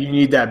yeah, you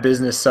need that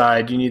business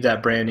side, you need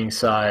that branding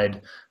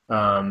side.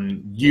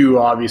 You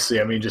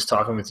obviously, I mean, just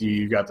talking with you,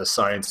 you got the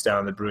science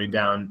down, the brewing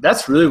down.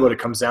 That's really what it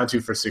comes down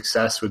to for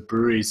success with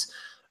breweries.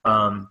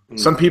 mm,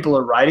 Some people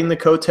are riding the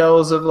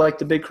coattails of like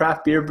the big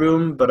craft beer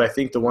boom, but I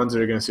think the ones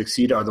that are going to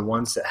succeed are the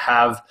ones that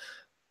have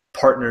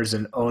partners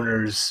and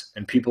owners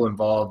and people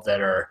involved that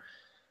are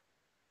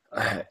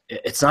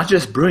it's not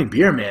just brewing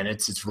beer, man.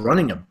 It's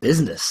running a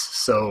business.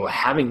 So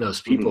having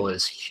those mhm, people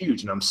is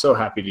huge, and I'm so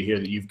happy to hear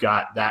that you've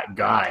got that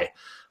guy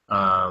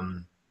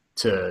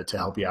to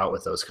help you out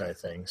with those kind of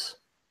things.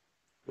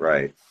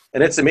 right.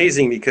 And it's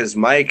amazing because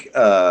Mike,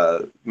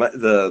 the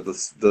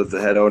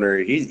head owner,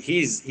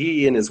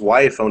 he and his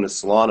wife own a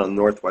salon on the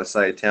northwest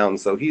side of town.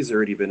 So he's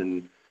already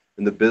been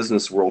in the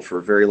business world for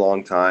a very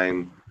long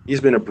time.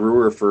 He's been a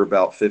brewer for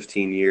about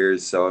 15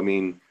 years. So I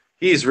mean,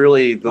 he's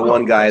really the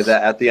one Oh, guy nice.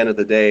 that at the end of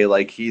the day,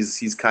 like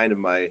he's kind of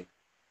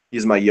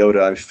he's my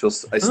Yoda.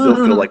 I still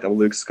feel like I'm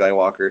Luke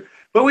Skywalker,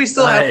 but we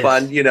still have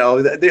fun.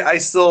 Nice. I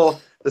still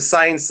the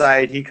science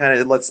side. He kind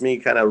of lets me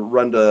kind of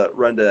run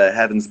to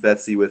heaven's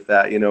Betsy with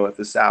that, with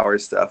the sour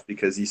stuff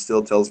because he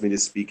still tells me to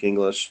speak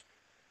English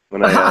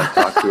when I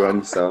talk to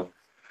him. So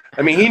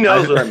I mean, he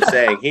knows what I'm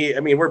saying. I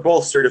mean, we're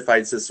both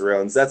certified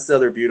cicerones. That's the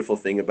other beautiful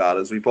thing about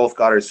it is we both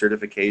got our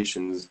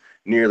certifications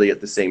nearly at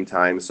the same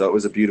time. So it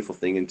was a beautiful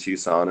thing in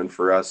Tucson and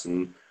for us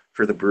and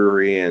for the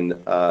brewery, and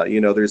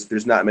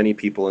there's not many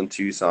people in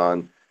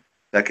Tucson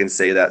that can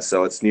say that,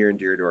 so it's near and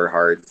dear to our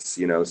hearts.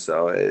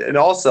 So, and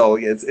also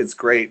it's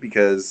great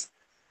because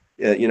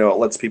it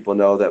lets people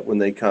know that when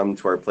they come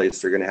to our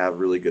place, they're going to have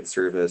really good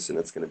service and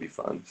it's going to be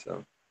fun.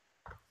 So.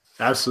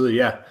 Absolutely,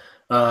 yeah.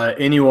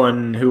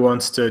 Anyone who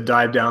wants to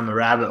dive down the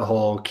rabbit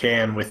hole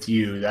can with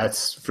you.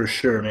 That's for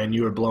sure, man.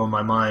 You were blowing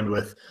my mind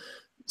with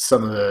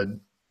some of the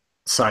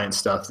science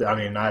stuff. I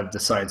mean, I have the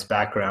science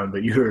background,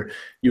 but you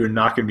were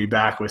knocking me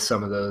back with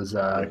some of those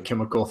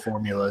chemical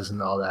formulas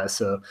and all that.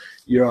 So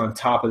you're on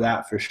top of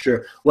that for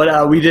sure.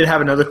 What we did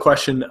have another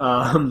question.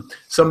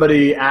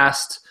 Somebody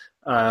asked,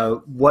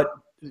 "What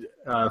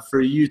for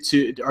you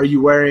to? Are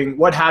you wearing?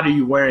 What hat are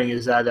you wearing?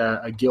 Is that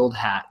a guild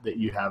hat that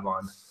you have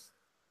on?"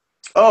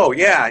 Oh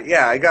yeah,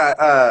 yeah. I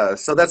got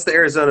so that's the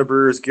Arizona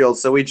Brewers Guild.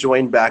 So we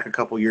joined back a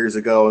couple years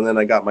ago, and then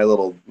I got my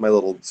little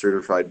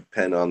certified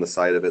pen on the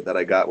side of it that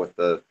I got with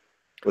the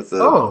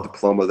Oh,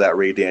 diploma that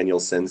Ray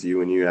Daniels sends you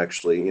when you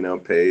actually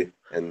pay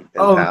and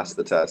oh, pass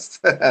the test.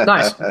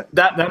 nice.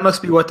 That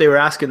must be what they were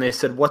asking. They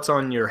said, "What's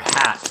on your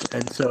hat?"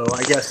 And so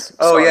I guess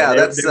Oh sorry, yeah,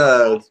 they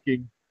were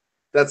asking.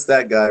 that's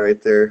that guy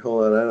right there.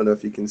 Hold on, I don't know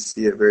if you can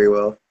see it very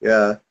well.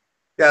 Yeah.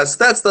 Yeah,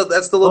 so that's the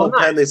Oh, little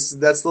pen nice.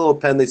 that's the little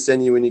pen they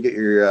send you when you get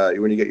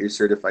your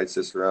certified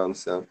cicerone.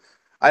 So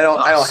I Oh,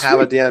 don't have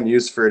a sweet. damn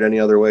use for it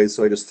any other way,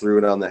 so I just threw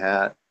it on the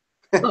hat.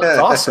 Oh, that's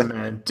awesome,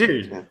 man.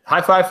 Dude, Yeah.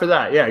 high five for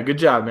that. Yeah, good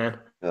job, man.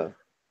 Yeah.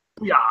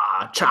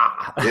 Yeah,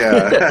 cha.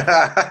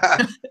 Yeah.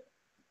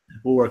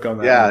 We'll work on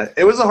that one. Yeah,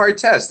 it was a hard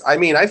test. I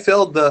mean, I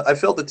failed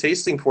the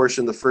tasting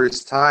portion the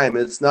first time.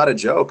 It's not a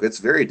joke. It's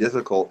very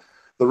difficult.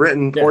 The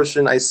written Yeah.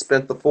 portion I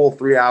spent the full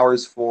 3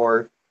 hours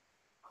for.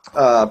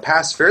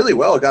 Passed fairly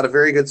well. Got a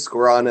very good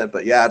score on it,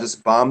 but yeah, I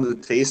just bombed the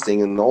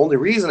tasting. And the only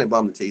reason I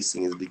bombed the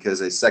tasting is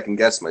because I second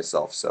guessed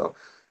myself. So,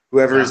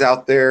 whoever's Yeah.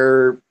 out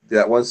there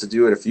that wants to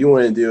do it, if you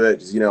want to do it,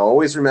 just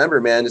always remember,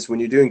 man. Just when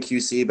you're doing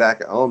QC back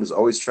at home, just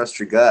always trust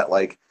your gut.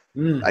 Like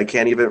Mm. I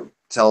can't even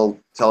tell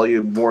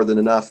you more than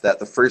enough that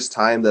the first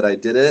time that I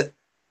did it,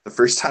 the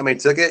first time I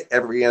took it,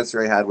 every answer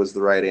I had was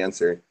the right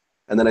answer,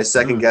 and then I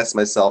second Mm. guessed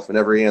myself, and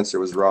every answer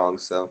was wrong.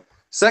 So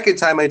second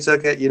time I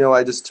took it,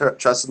 I just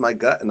trusted my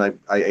gut, and I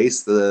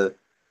aced the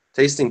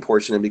tasting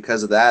portion, and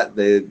because of that,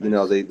 they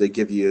Nice. they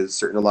give you a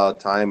certain amount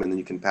of time, and then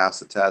you can pass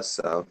the test.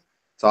 So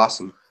it's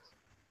awesome.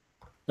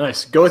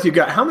 Nice. Go with your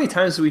gut. How many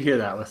times do we hear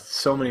that with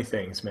so many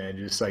things, man?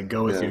 Just like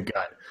go with your Yeah,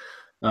 gut.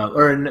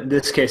 Or in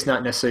this case,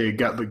 not necessarily your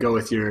gut, but go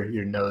with your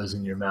nose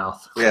and your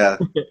mouth. yeah,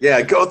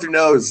 yeah. Go with your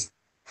nose.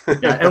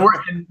 Yeah,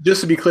 and just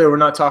to be clear, we're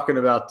not talking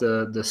about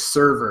the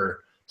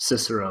server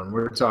Cicerone.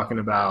 We're talking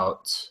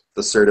about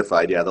The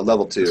certified, yeah, the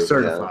level the 2, yeah,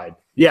 certified.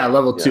 Yeah,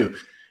 level yeah. two.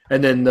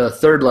 And then the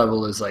third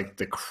level is like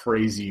the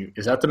crazy.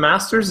 Is that the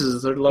masters? Is the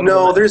third level the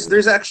No, there's masters?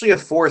 there's actually a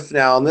fourth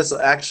now, and this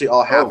actually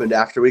all happened Oh,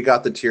 after we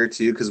got the tier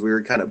 2 because we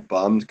were kind of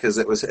bummed because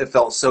it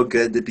felt so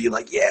good to be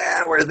like,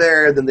 yeah, we're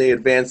there. And then they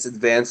advanced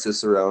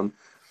Cicerone,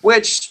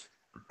 which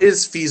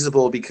is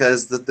feasible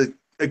because the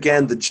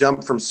again the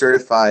jump from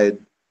certified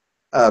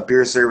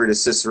beer server to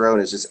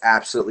Cicerone is just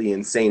absolutely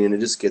insane, and it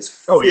just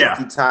gets oh 50 yeah.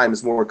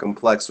 times more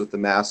complex with the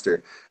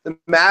master. The Yeah.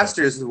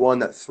 master is the one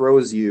that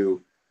throws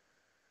you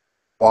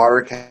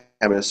water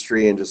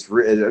chemistry and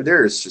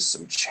there's just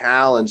some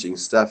challenging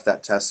stuff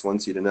that test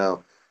wants you to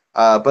know.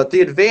 But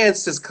the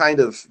advanced is kind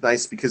of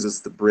nice because it's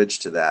the bridge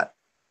to that.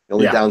 The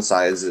only Yeah.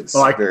 downside is Oh,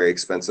 it's very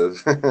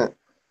expensive.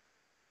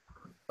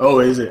 oh,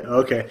 is it?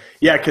 Okay.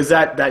 Yeah, because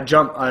that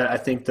jump, I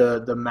think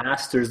the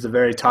Masters, the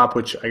very top,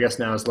 which I guess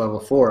now is level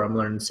four. I'm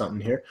learning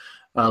something here.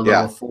 Level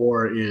Yeah,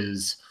 four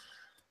is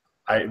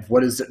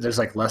what is it? There's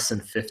like less than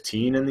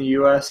 15 in the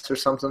U.S. or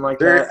something like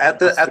there that.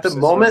 at Master the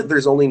moment Cicerone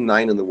there's only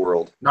 9 in the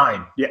world.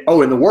 9. Yeah.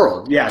 Oh, in the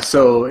world. Yeah.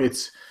 So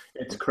it's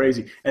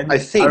crazy. I And I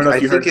don't think know I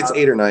if you heard think it's about.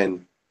 8 or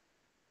 9.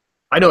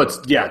 I know it's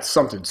yeah, it's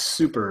something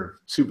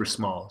super super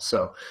small.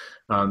 So,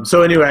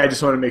 so anyway, I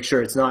just want to make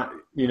sure it's not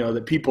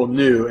that people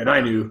knew and I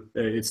knew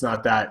that it's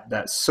not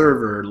that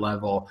server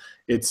level.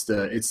 It's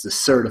the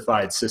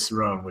certified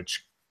Cicerone,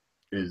 which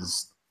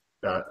is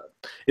uh,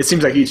 it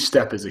seems like each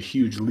step is a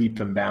huge leap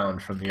and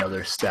bound from the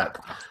other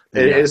step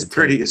that It you have is to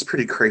take.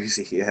 pretty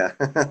crazy, yeah.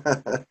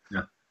 But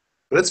Yeah.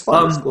 it's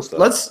fun. It's cool stuff.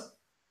 Let's.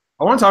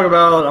 I want to talk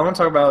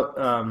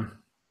about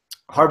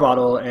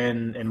Harbottle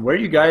and where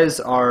you guys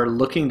are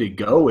looking to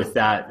go with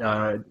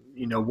that.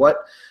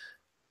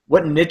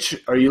 What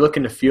niche are you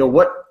looking to feel?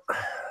 What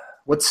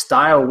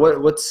style?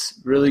 What's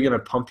really going to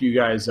pump you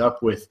guys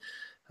up with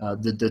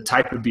the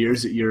type of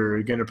beers that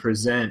you're going to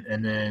present?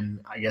 And then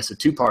I guess a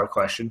two-part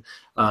question.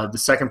 The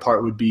second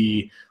part would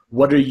be,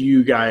 what are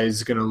you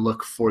guys going to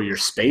look for your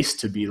space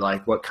to be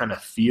like? What kind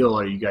of feel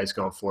are you guys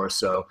going for?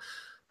 So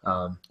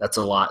that's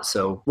a lot.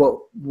 So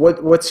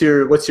what's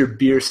your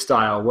beer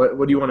style? What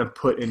do you want to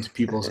put into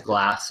people's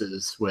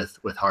glasses with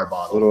What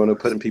Harbottle? do I want to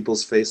put in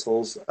people's face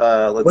holes?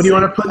 What Let's do you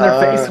want to see. put in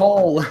their face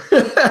hole?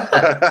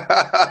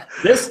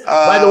 This,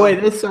 by the way,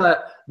 um,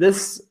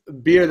 this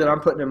beer that I'm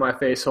putting in my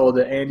face hole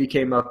that Andy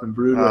came up and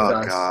brewed with oh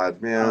us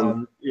God, man,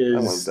 I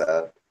want is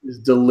that.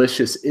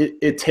 delicious.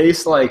 It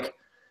tastes like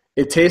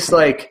It tastes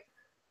like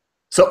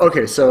so.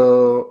 Okay,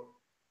 so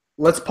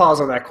let's pause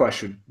on that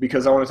question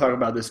because I want to talk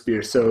about this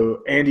beer.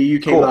 So Andy, you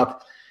came Cool.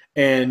 up,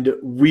 and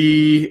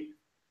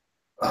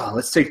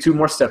let's take two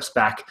more steps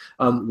back.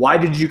 Why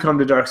did you come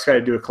to Dark Sky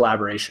to do a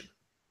collaboration?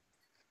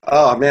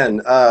 Oh man,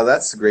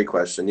 that's a great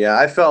question. Yeah,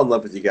 I fell in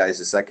love with you guys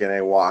the second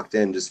I walked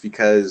in, just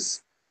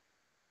because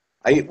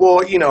I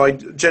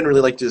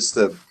generally like just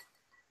the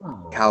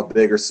how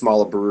big or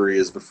small a brewery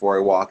is before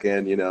I walk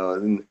in,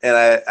 and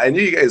I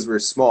knew you guys were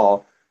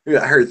small.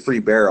 I heard 3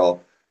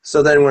 barrel.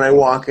 So then when I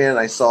walk in,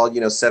 I saw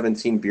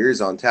 17 beers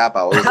on tap.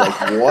 I was like,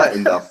 what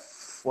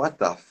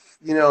the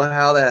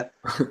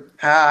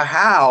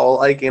how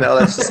like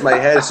that's just my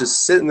head's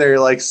just sitting there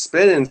like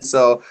spinning.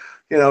 So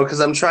because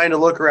I'm trying to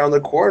look around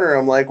the corner,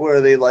 I'm like, what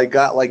are they like?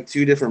 Got like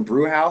two different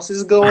brew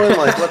houses going?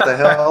 Like, what the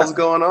hell's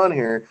going on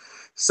here?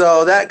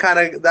 So that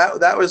kind of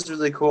that was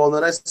really cool. And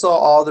then I saw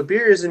all the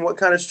beers, and what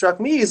kind of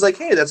struck me is like,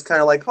 hey, that's kind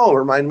of like home.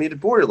 Remind me of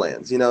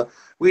Borderlands.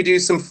 We do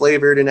some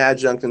flavored and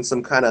adjunct and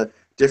some kind of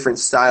different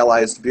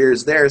stylized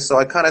beers there. So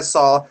I kind of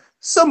saw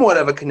somewhat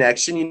of a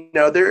connection.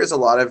 There is a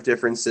lot of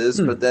differences,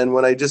 but Hmm. then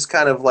when I just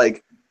kind of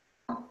like,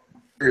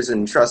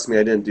 and trust me,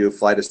 I didn't do a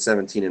flight of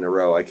 17 in a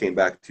row. I came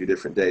back 2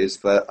 different days,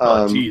 but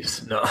Oh,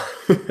 geez, no.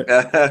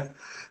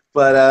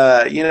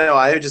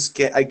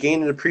 I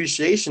gained an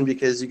appreciation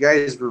because you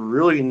guys were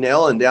really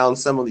nailing down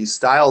some of these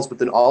styles, but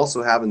then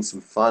also having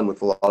some fun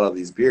with a lot of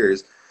these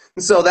beers.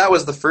 And so that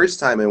was the first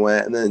time I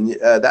went, and then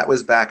that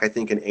was back I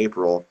think in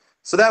April.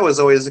 So that was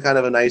always kind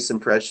of a nice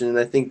impression. And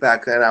I think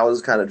back then I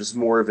was kind of just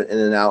more of an in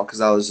and out because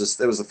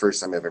it was the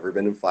first time I've ever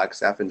been in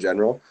Flagstaff in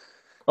general.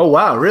 Oh,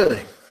 wow, really?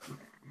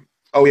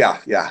 Oh yeah,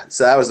 yeah.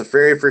 So that was the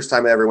very first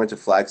time I ever went to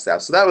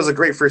Flagstaff. So that was a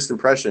great first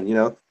impression.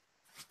 Hmm.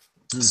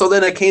 So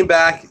then I came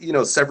back,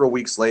 several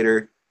weeks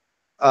later.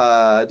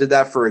 Did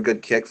that for a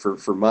good kick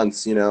for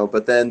months.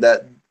 But then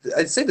that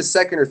I'd say the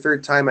second or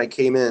third time I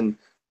came in,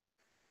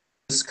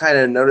 just kind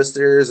of noticed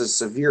there's a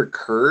severe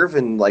curve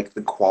in like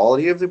the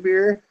quality of the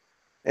beer.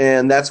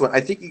 And that's when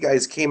I think you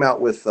guys came out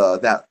with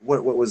that.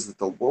 What was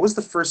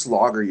the first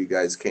lager you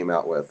guys came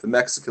out with? The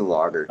Mexican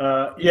lager.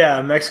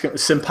 Yeah, Mexican Yeah,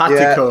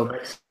 simpatico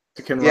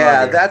Mexican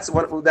yeah. lager.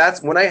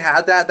 That's when I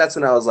had that. That's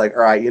when I was like,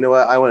 all right, you know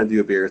what? I want to do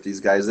a beer with these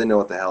guys. They know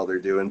what the hell they're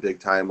doing, big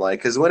time.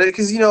 Like, because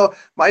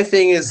my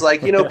thing is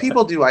like,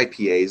 people do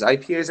IPAs.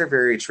 IPAs are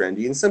very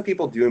trendy, and some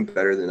people do them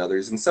better than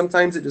others. And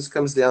sometimes it just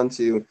comes down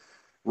to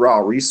raw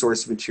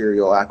resource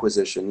material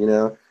acquisition.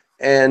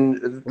 And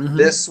Hmm.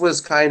 this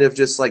was kind of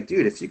just like,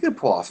 dude, if you could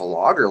pull off a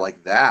lager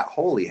like that,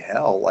 holy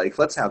hell, like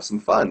let's have some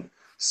fun.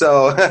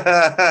 So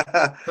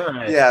Nice.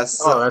 yes,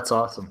 Oh, that's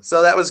awesome.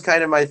 so that was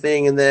kind of my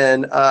thing. And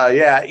then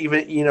yeah,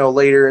 even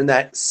later in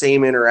that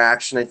same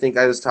interaction, I think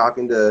I was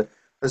talking to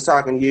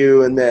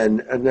you, and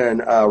then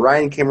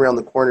Ryan came around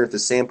the corner with the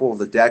sample of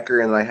the Decker,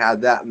 and I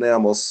had that, and I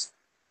almost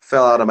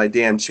fell out of my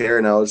damn chair,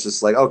 and I was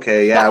just like,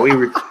 okay, yeah,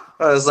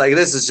 I was like,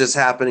 this is just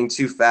happening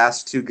too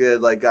fast, too good.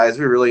 Like, guys,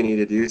 we really need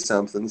to do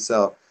something.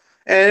 So,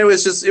 and it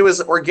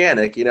was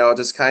organic, it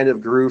just kind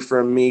of grew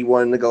from me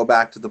wanting to go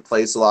back to the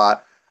place a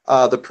lot.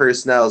 The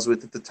person I was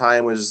with at the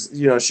time was,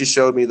 she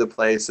showed me the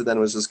place, and then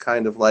was just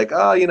kind of like,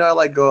 oh, I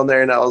like going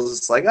there, and I was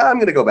just like, oh, I'm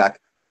gonna go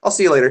back. I'll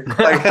see you later.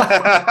 Like,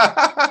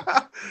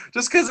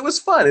 just because it was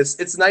fun.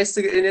 It's nice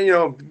to,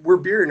 and we're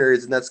beer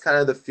nerds, and that's kind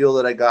of the feel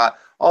that I got.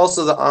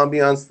 Also, the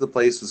ambiance of the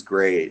place was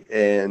great,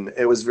 and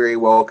it was very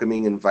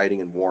welcoming,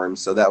 inviting, and warm.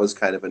 So that was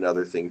kind of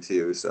another thing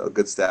too. So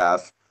good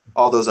staff,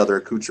 all those other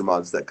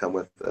accoutrements that come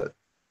with it.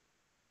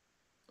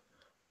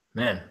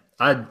 Man,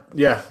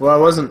 yeah. Well, I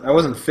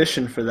wasn't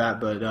fishing for that,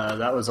 but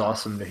that was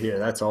awesome to hear.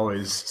 That's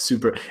always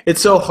super.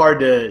 It's so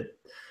hard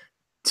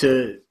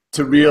to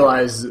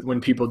realize when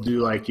people do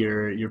like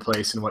your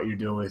place and what you're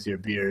doing with your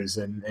beers,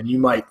 and you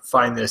might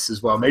find this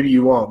as well. Maybe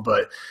you won't,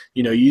 but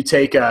you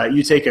take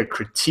a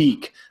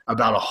critique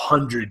about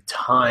 100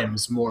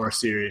 times more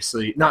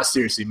seriously, not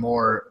seriously,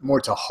 more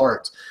to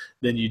heart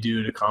than you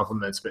do to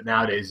compliments. But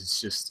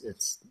nowadays,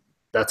 it's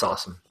that's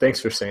awesome. Thanks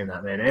for saying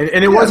that, man. And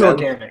it Yeah, was man.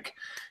 organic.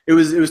 It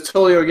was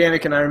totally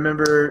organic, and I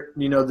remember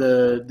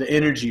the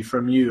energy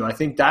from you. I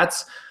think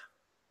that's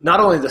not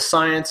only the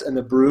science and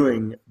the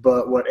brewing,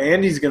 but what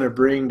Andy's going to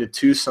bring to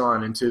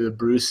Tucson and to the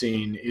brew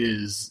scene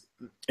is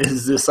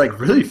this like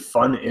really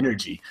fun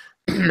energy.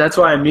 That's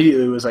why I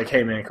immediately was like,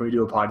 hey man, can we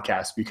do a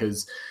podcast?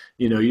 Because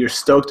you're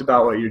stoked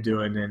about what you're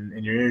doing,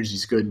 and your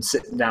energy's good. And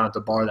sitting down at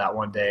the bar that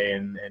one day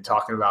and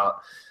talking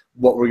about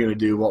what we're going to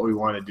do, what we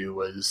want to do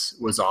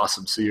was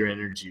awesome. So your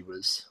energy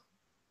was,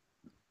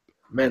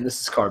 man,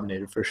 this is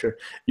carbonated for sure.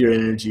 Your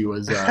energy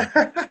was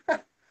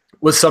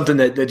something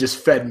that just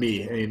fed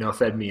me,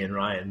 fed me and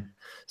Ryan.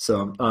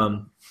 So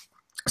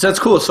so that's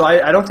cool. So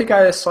I don't think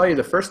I saw you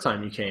the first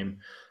time you came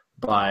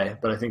by,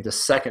 but I think the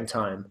second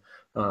time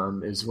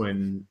is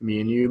when me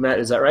and you met.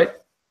 Is that right?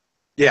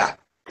 Yeah,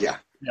 yeah.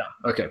 Yeah.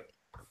 Okay.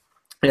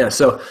 Yeah.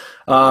 So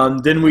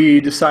then we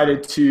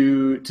decided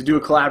to do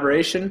a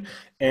collaboration,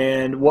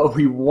 and what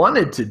we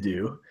wanted to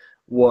do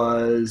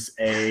was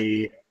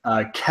a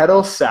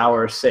kettle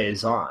sour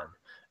saison,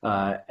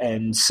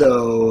 and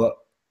so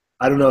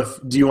I don't know if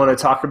do you want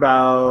to talk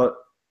about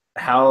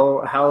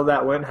how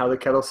that went, how the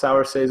kettle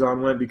sour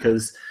saison went,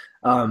 because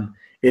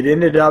it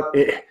ended up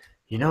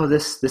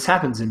this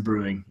happens in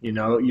brewing.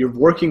 You're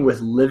working with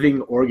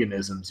living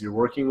organisms. You're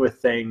working with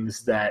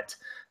things that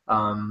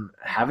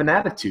have an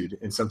attitude,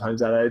 and sometimes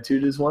that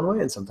attitude is one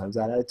way, and sometimes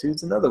that attitude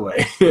is another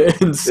way.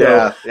 And so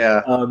Yeah,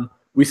 yeah.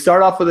 we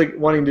start off with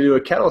wanting to do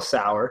a kettle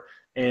sour,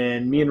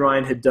 and me and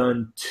Ryan had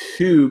done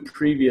two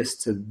previous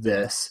to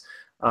this,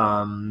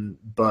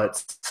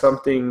 but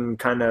something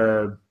kind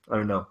of, I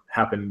don't know,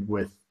 happened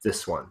with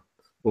this one.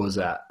 What was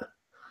that?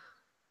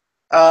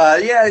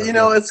 Yeah,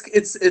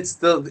 it's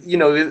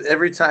the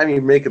every time you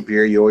make a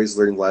beer, you always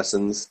learn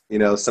lessons.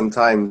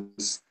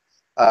 Sometimes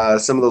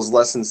some of those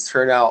lessons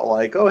turn out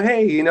like, oh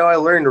hey, I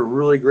learned a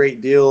really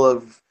great deal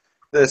of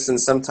this,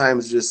 and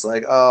sometimes just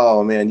like,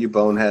 oh man, you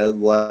bonehead,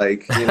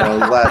 like,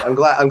 I'm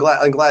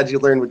glad you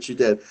learned what you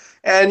did.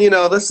 And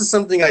this is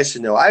something I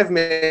should know. I've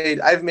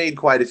made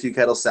quite a few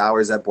kettle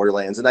sours at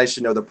Borderlands, and I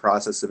should know the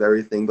process of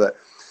everything, but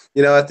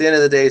at the end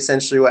of the day,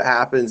 essentially what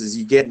happens is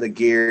you get in the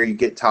gear, you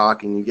get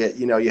talking,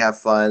 you have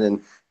fun.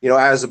 And,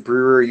 as a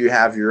brewer, you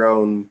have your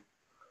own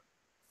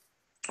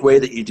way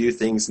that you do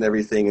things and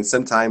everything. And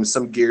sometimes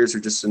some gears are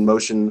just in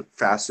motion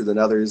faster than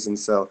others. And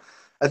so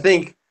I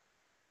think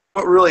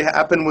what really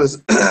happened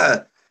was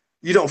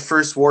you don't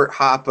first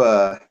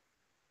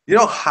you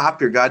don't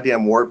hop your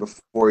goddamn wort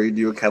before you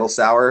do a kettle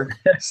sour.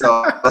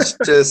 So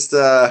that's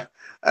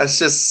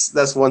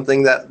one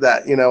thing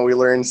that we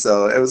learned.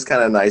 So it was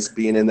kind of nice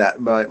being in that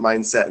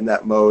mindset and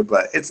that mode.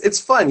 But it's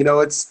fun.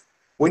 It's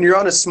when you're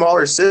on a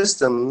smaller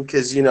system,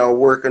 because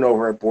working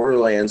over at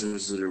Borderlands,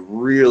 there's a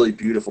really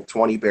beautiful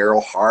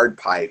 20-barrel hard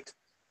piped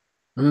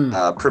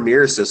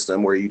Premier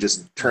system where you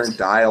just turn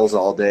dials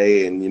all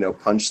day and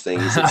punch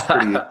things.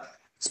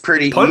 It's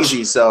pretty Punch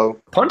easy.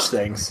 So punch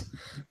things.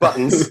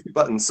 buttons.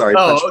 Sorry,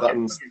 Oh, punch okay.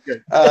 buttons.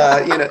 Good.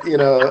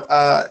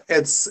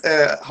 It's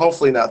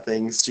hopefully not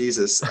things.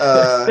 Jesus.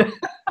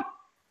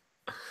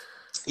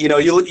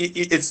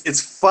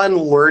 It's fun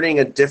learning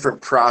a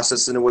different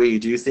process in a way you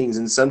do things,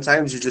 and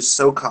sometimes you're just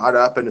so caught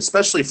up, and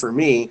especially for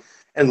me,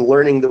 and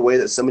learning the way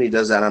that somebody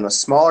does that on a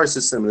smaller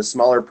system and a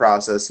smaller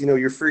process.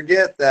 You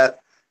forget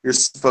that you're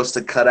supposed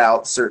to cut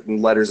out certain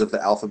letters of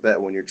the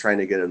alphabet when you're trying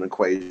to get an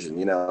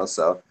equation.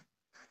 So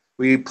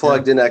we Yeah.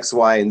 plugged in X,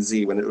 Y, and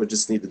Z when it would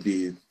just need to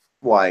be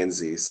Y and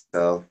Z.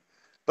 So,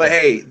 but Yeah.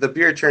 hey, the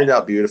beer turned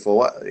out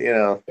beautiful.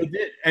 It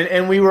did.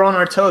 And we were on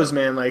our toes,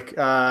 man. Like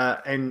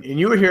and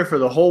you were here for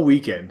the whole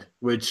weekend,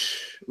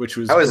 which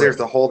was I was there great, for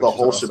the which is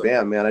whole awesome.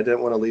 shebang, man. I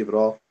didn't want to leave at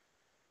all.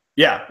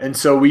 Yeah, and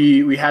so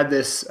we had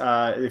this.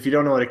 If you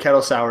don't know what a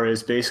kettle sour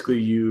is, basically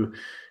you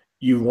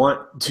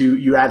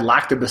add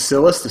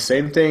lactobacillus, the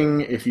same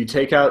thing. If you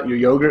take out your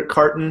yogurt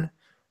carton,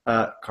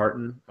 I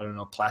don't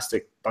know,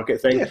 plastic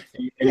bucket thing, Yeah,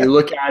 and yeah. you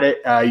look at it,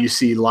 you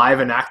see live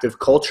and active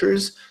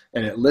cultures,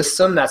 and it lists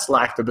them. That's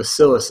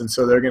lactobacillus, and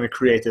so they're going to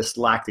create this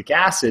lactic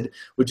acid,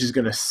 which is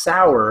going to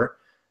sour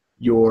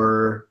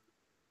your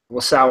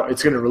sour.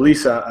 It's going to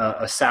release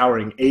a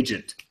souring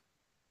agent.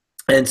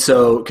 And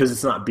so, because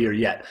it's not beer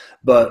yet,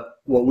 but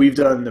what we've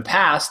done in the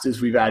past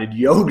is we've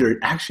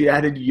actually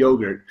added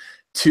yogurt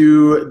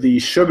to the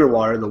sugar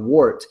water, the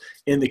wort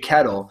in the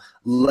kettle,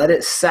 let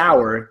it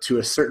sour to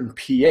a certain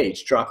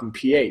pH, drop in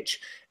pH,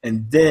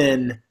 and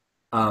then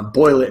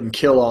boil it and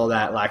kill all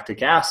that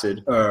lactic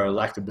acid or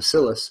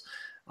lactobacillus.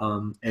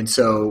 And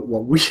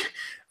so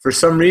for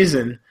some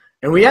reason,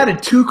 and we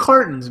added 2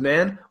 cartons,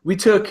 man. We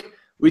took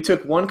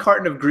 1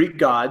 carton of Greek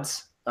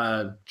Gods.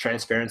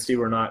 Transparency,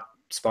 we're not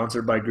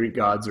sponsored by Greek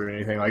Gods or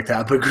anything like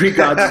that, but Greek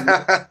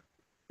Gods,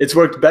 it's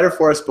worked better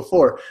for us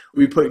before.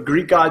 We put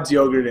Greek Gods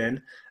yogurt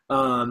in.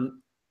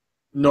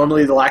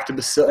 Normally the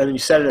lactobacillus, and you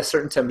set it at a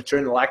certain temperature,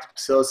 and the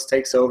lactobacillus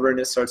takes over and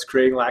it starts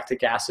creating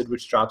lactic acid,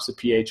 which drops the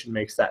pH and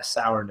makes that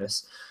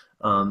sourness.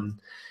 And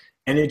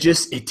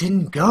it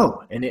didn't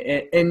go.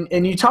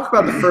 And you talk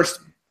about the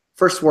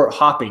first wort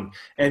hopping,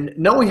 and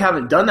no, we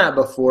haven't done that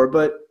before,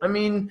 but I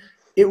mean,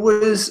 it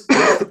was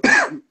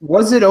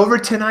it over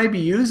 10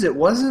 IBUs? It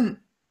wasn't.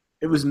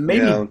 It was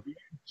maybe Yeah,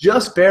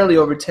 just barely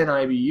over 10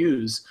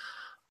 IBUs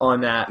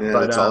on that, yeah,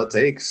 but that's all it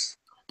takes.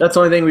 that's the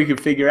only thing we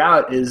could figure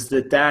out is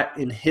that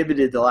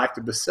inhibited the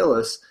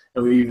lactobacillus,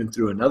 and we even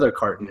threw another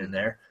carton in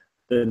there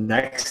the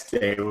next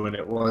day when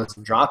it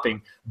wasn't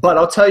dropping. But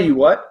I'll tell you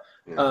what,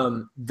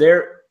 Yeah.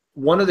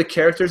 one of the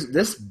characters,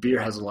 this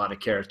beer has a lot of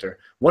character.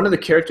 One of the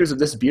characters of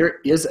this beer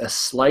is a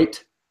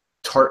slight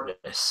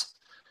tartness,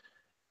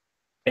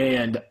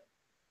 and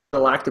the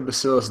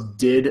lactobacillus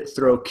did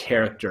throw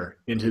character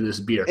into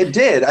this beer. It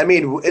did. I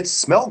mean, it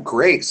smelled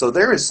great. So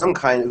there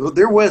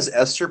was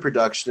ester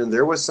production, and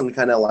there was some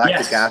kind of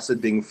lactic Yes,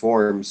 acid being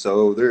formed.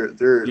 So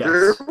there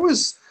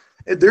yes,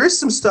 there is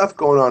some stuff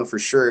going on for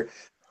sure.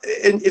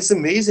 And it's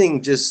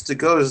amazing just to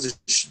go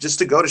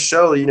to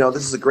show,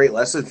 this is a great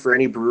lesson for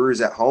any brewers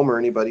at home or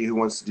anybody who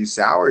wants to do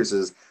sours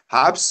is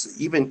hops,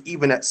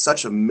 even at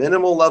such a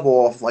minimal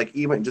level of like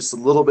even just a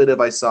little bit of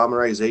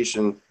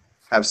isomerization,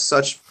 have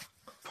such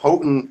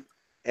potent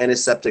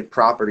antiseptic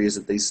properties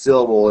that they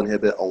still will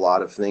inhibit a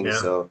lot of things. yeah.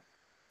 So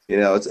It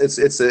was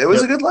a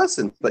Yep. good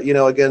lesson, but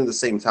again, at the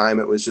same time,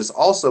 it was just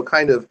also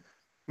kind of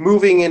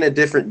moving in a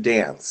different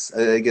dance,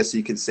 I guess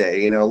you could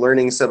say.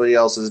 Learning somebody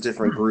else's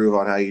different groove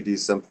on how you do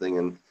something,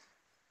 and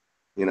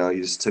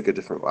you just took a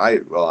different. I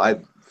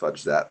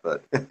fudged that,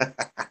 but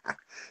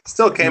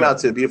still came out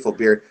No. to a beautiful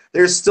beer.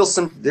 There is still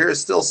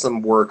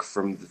some work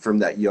from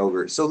that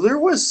yogurt, so there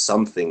was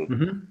something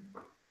Hmm.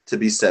 to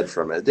be said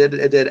from it.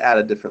 It did add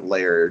a different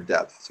layer of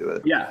depth to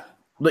it. Yeah.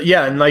 But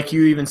yeah, and like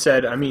you even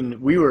said, I mean,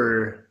 we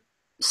were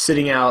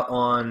sitting out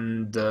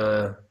on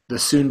the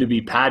soon to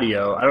be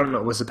patio. I don't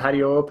know, was the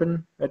patio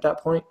open at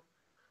that point?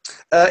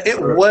 It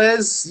Or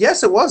was,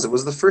 yes, it was. It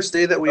was the first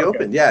day that we okay.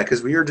 opened. Yeah,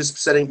 because we were just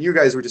setting. You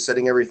guys were just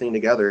setting everything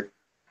together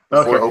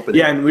before Okay. Yeah,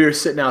 opening. and we were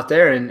sitting out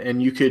there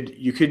and you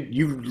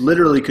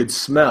literally could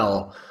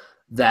smell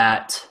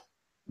that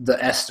the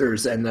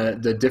esters and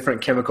the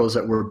different chemicals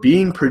that were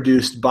being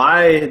produced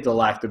by the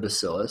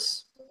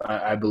lactobacillus,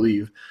 I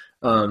believe.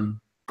 Um,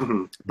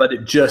 Hmm. but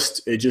it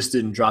just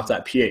didn't drop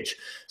that pH.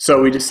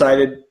 So we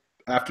decided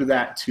after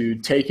that to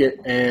take it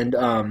and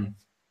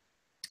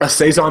a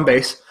saison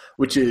base,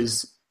 which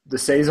is the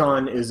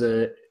saison is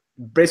a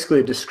basically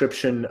a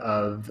description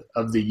of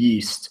the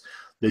yeast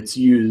that's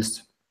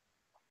used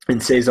in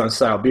saison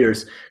style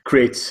beers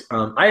creates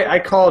I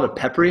call it a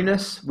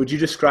pepperiness. Would you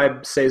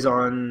describe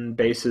saison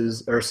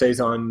bases or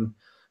saison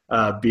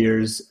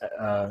beers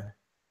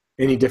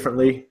any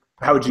differently?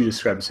 How would you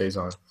describe a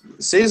saison?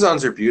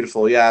 Saisons are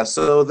beautiful. Yeah.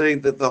 So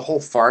the whole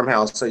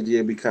farmhouse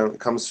idea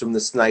comes from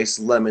this nice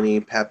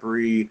lemony,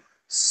 peppery,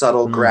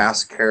 subtle Mm.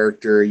 grass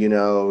character.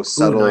 Ooh,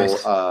 Subtle,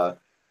 nice.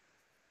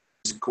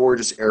 just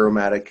gorgeous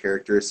aromatic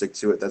characteristic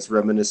to it that's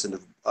reminiscent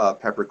of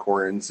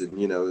peppercorns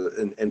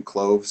and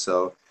cloves.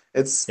 So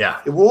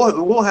Yeah. it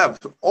will have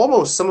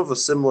almost some of a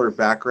similar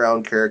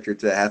background character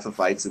to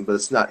Hefeweizen, but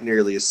it's not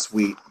nearly as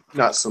sweet.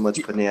 Not so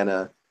much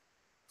banana.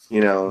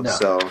 No.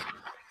 So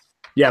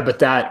Yeah, but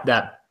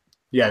that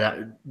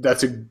yeah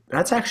that's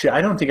actually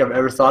I don't think I've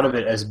ever thought of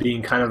it as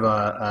being kind of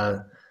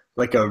a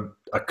like a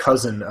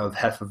cousin of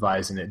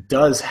Hefeweizen. It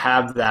does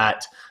have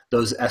that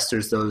those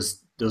esters,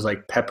 those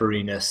like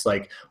pepperiness,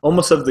 like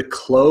almost of the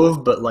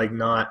clove, but like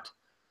not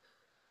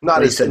not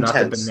like you as said, not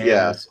the intense. Yeah.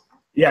 bananas.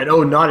 Yeah,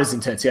 no, not as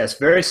intense. Yeah, it's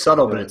very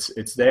subtle, but Yeah.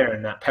 it's there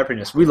and that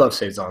pepperiness. We love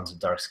saisons at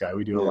Dark Sky.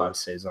 We do a Yeah. lot of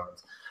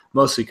saisons,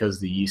 mostly because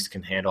the yeast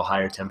can handle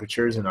higher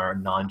temperatures and are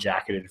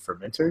non-jacketed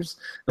fermenters.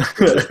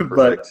 Which is But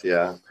perfect.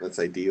 Yeah, that's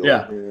ideal.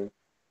 yeah, Yeah.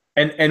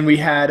 and we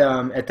had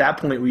at that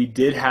point we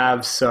did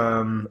have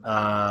some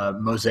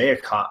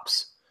mosaic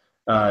hops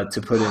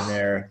to put in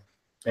there,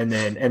 and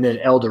then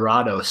El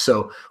Dorado.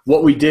 So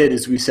what we did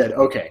is we said,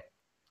 okay,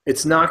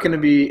 it's not gonna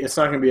be a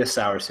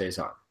sour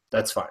saison.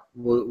 That's fine.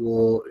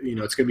 We'll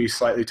it's gonna be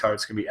slightly tart.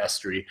 It's gonna be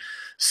estery.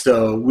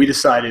 So we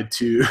decided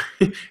to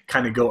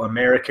kind of go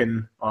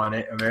American on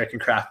it, American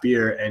craft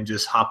beer, and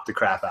just hop the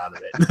crap out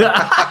of it.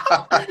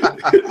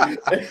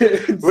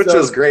 Which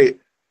was So, great.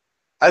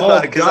 I thought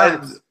oh because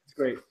god, it's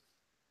great.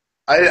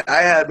 I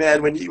had,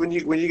 man, when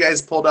you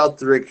guys pulled out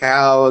the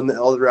Ricao and the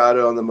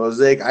Eldorado and the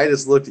Mosaic, I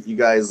just looked at you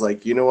guys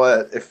like, you know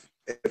what,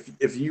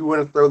 if you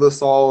want to throw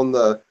this all in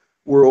the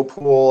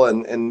whirlpool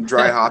and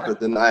dry hop it,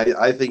 then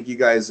I think you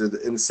guys are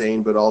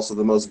insane, but also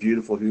the most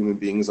beautiful human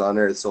beings on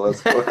earth. So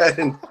let's go ahead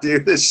and do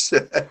this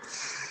shit.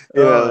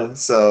 Oh,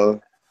 So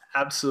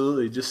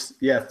absolutely. Just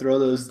yeah, throw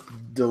those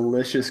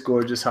delicious,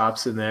 gorgeous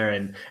hops in there,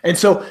 and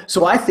so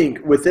I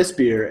think with this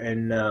beer,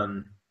 and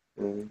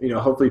mm,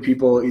 hopefully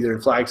people either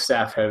in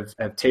Flagstaff have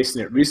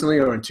tasted it recently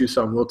or in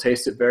Tucson will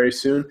taste it very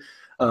soon.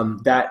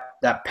 That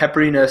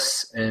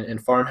pepperiness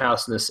and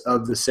farmhouseness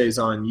of the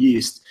saison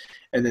yeast,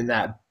 and then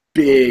that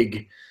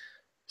big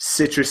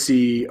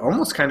citrusy,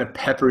 almost kind of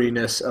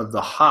pepperiness of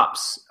the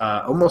hops,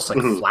 almost like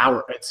mhm,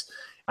 flower.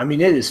 I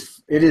mean, it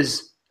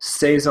is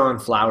saison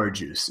flower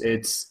juice.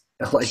 It's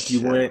like you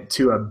shit. went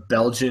to a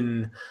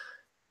Belgian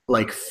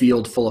like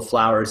field full of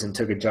flowers and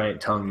took a giant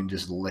tongue and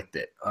just licked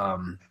it,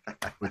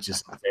 which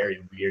is a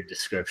very weird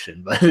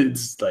description, but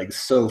it's like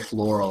so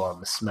floral on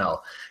the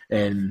smell.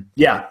 And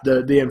yeah,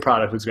 the end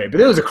product was great,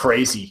 but it was a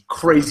crazy,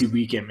 crazy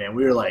weekend, man.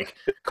 We were like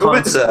It was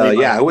constantly like,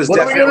 yeah, it was what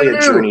are we definitely gonna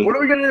a do? journey. What are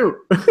we gonna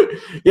do?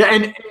 Yeah,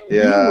 and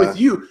being Yeah. with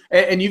you,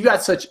 and you've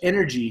got such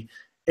energy.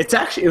 It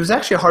was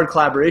actually a hard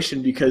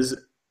collaboration because,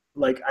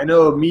 like, I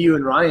know me, you,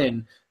 and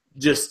Ryan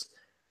just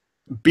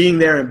being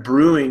there and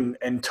brewing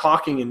and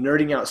talking and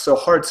nerding out so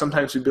hard,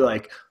 sometimes we'd be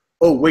like,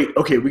 oh, wait,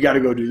 okay, we got to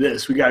go do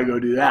this. We got to go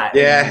do that.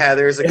 And Yeah,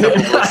 there's a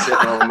couple of those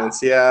shit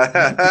moments. Yeah.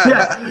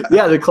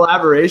 yeah, the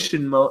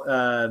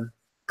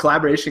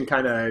collaboration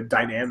kind of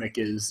dynamic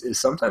is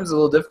sometimes a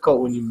little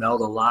difficult when you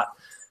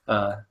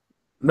uh,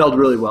 meld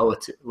really well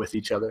with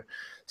each other.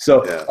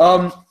 So, Yeah.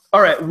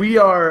 all right,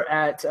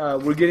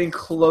 we're getting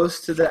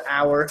close to the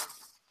hour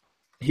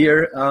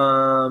here,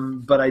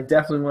 but I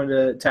definitely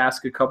wanted to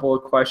ask a couple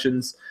of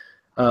questions.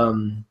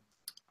 Um,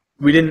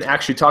 we didn't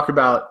actually talk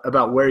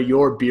about where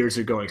your beers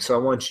are going. So I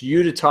want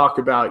you to talk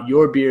about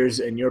your beers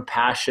and your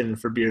passion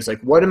for beers. Like,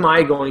 what am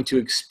I going to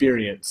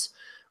experience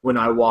when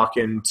I walk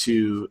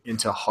into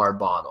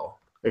Harbottle?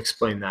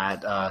 Explain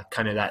that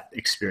kind of that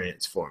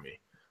experience for me.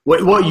 What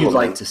Cool, you'd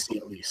like man. to see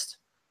at least.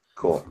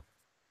 Cool.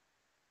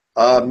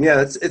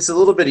 Yeah, it's a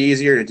little bit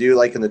easier to do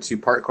like in the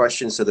two-part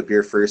question, so the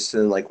beer first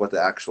and like what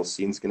the actual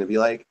scene's going to be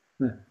like.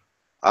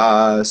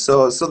 Hmm.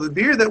 So the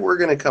beer that we're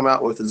going to come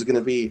out with is going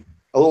to be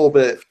a little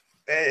bit.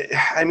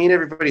 I mean,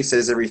 everybody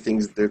says everything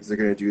they're going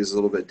to do is a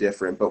little bit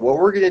different, but what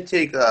we're going to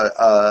take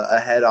a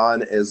head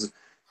on is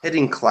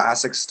hitting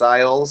classic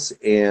styles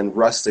and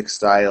rustic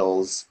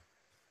styles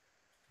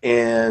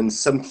and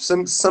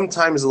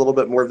sometimes a little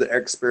bit more of the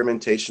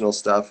experimentational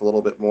stuff, a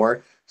little bit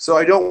more. So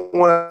I don't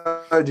want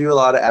to do a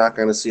lot of. I'm not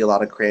going to see a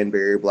lot of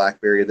cranberry,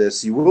 blackberry.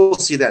 This you will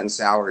see that in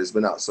sours,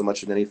 but not so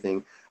much in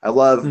anything. I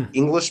love Hmm.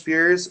 English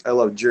beers. I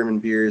love German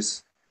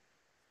beers.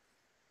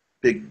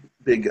 Big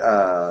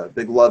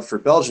love for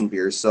Belgian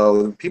beers.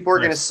 So people are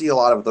going to Nice. see a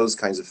lot of those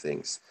kinds of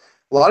things.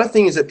 A lot of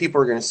things that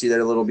people are going to see that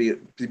are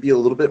be a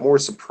little bit more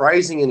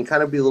surprising and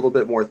kind of be a little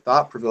bit more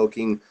thought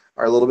provoking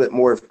are a little bit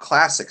more of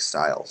classic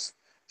styles.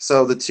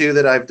 So the two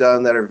that I've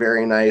done that are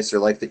very nice are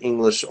like the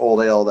English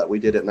Old Ale that we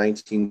did at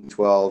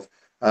 1912.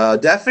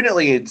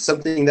 Definitely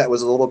something that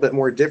was a little bit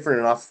more different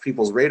and off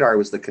people's radar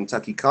was the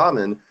Kentucky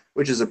Common,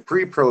 which is a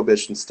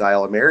pre-prohibition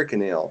style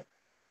American ale.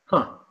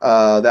 Huh.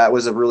 That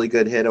was a really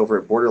good hit over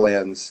at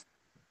Borderlands,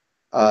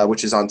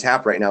 which is on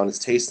tap right now and it's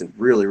tasting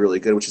really, really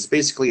good, which is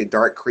basically a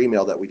dark cream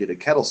ale that we did a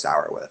kettle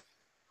sour with.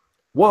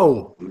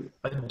 Whoa.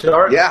 A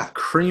dark Yeah,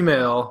 cream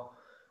ale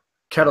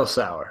kettle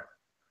sour.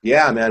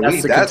 yeah, man,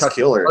 That's the that's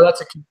Kentucky. Oh, killer. that's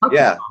a Kentucky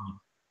Yeah, common.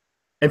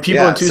 And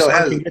people in yeah. So it Tucson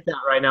has can get that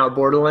right now at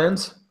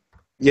Borderlands.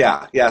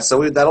 yeah.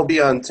 So that'll be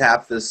on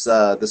tap this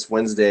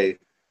Wednesday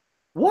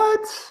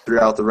What?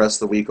 throughout the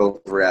rest of the week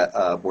over at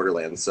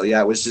Borderlands. So yeah,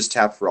 it was just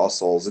tapped for All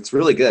Souls. It's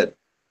really good.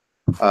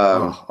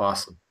 Um, Oh,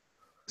 awesome.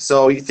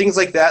 So things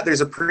like that.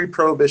 There's a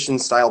pre-prohibition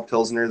style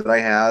pilsner that I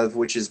have,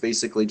 which is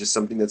basically just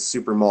something that's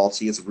super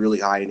malty. It's really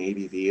high in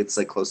ABV. It's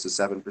like close to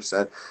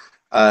 7%.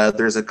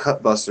 There's a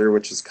cut buster,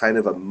 which is kind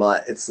of a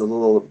mutt. It's a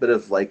little bit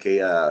of like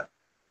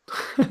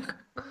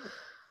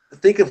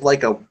think of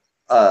like a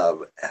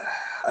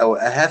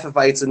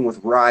Hefeweizen with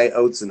rye,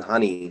 oats, and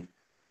honey,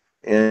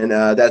 and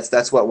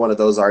that's what one of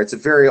those are. It's a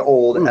very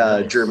old Ooh,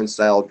 nice. German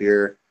style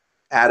beer.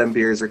 Adam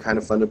beers are kind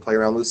of fun to play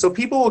around with, so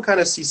people will kind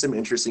of see some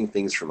interesting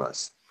things from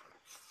us.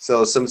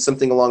 So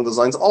something along those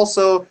lines.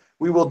 Also,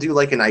 we will do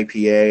like an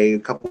IPA, a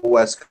couple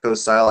West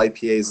Coast style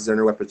IPAs is in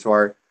our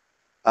repertoire.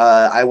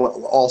 I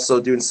will also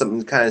doing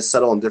something kind of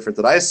subtle and different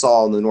that I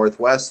saw in the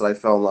Northwest that I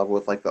fell in love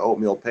with, like the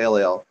oatmeal pale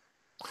ale.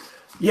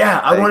 Yeah,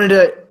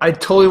 Like I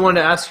totally wanted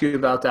to ask you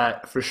about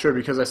that for sure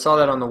because I saw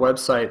that on the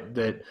website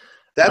that,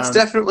 that's um,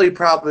 definitely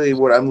probably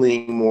what I'm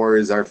leaning more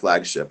is our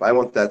flagship. I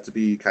want that to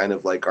be kind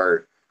of like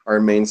our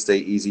mainstay,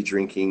 easy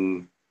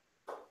drinking,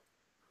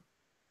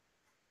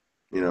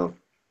 you know,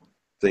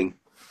 thing.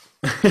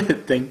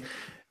 thing.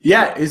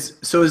 Yeah, is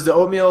the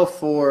oatmeal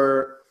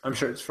for? I'm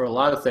sure it's for a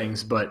lot of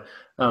things, but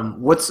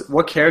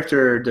what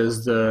character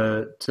does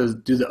to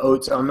do the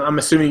oats? I'm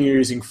assuming you're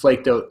using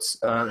flaked oats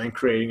and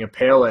creating a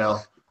pale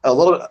ale. A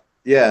little,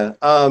 yeah.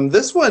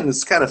 This one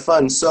is kind of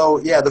fun. So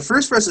yeah, the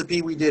first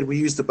recipe we did, we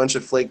used a bunch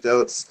of flaked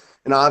oats,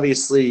 and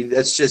obviously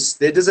that's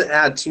just it doesn't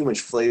add too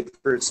much flavor.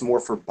 It's more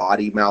for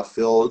body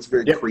mouthfeel. It's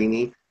very Yep.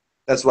 creamy.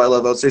 That's why I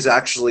love oats.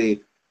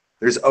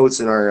 There's oats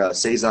in our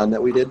saison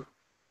that we did.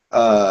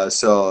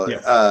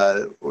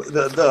 Yeah.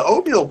 The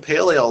oatmeal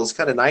pale ale is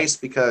kind of nice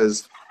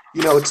because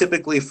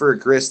typically for a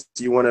grist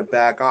you want to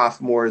back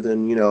off more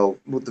than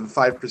with the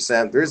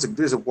 5%.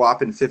 There's a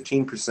whopping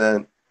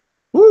 15%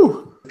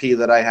 Woo. P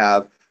that I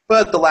have,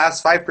 but the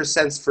last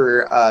 5%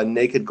 for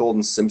Naked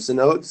Golden Simpson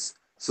oats.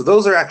 So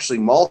those are actually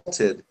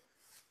malted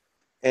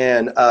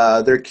and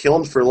they're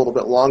kilned for a little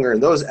bit longer,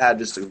 and those add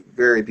just a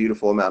very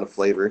beautiful amount of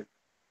flavor.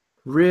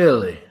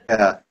 Really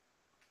Yeah,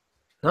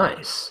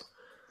 nice.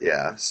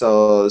 yeah.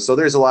 So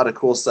there's a lot of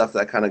cool stuff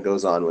that kind of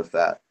goes on with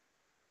that.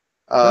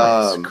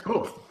 Nice. Um,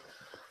 Cool.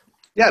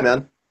 yeah,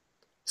 man.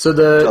 So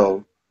the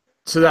So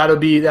so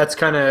that's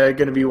kind of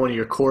going to be one of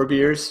your core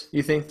beers,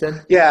 you think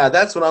then? yeah,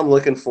 that's what I'm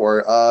looking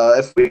for.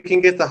 If we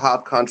can get the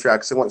hop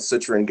contracts, I want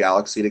Citra and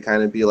Galaxy to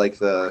kind of be like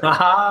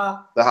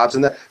Haha. the hops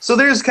in that. So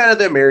there's kind of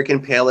the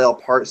American pale ale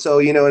part. So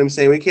you know what I'm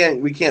saying? We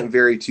can't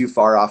vary too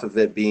far off of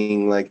it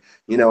being like,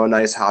 a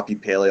nice hoppy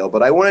pale ale,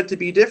 but I want it to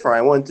be different.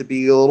 I want it to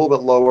be a little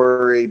bit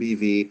lower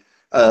ABV,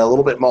 a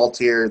little bit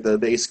maltier. The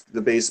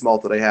base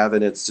malt that I have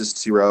in it's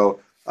just 2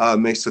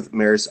 mixed with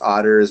Maris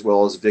Otter as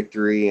well as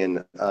Victory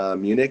and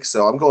Munich.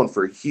 So I'm going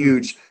for a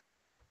huge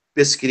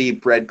biscuity,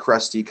 bread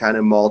crusty, kind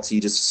of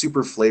malty, just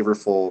super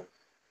flavorful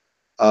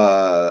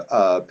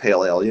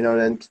pale ale,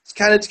 and it's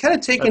kind of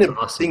That's taking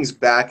awesome. things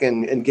back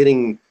and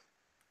getting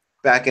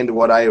back into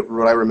what I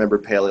remember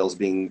pale ales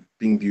being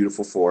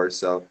beautiful for.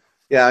 So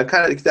yeah,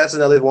 kind of that's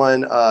another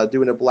one.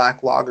 Doing a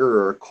black lager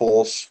or a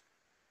Kolsch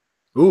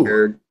Ooh,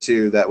 or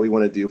two that we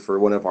want to do for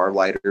one of our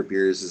lighter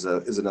beers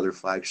is another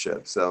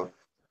flagship. So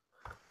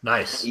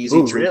nice. easy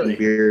Ooh, drinking really?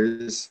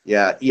 beers,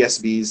 yeah,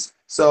 ESBs.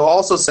 So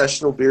also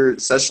sessionable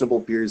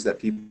beers that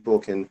people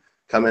can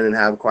come in and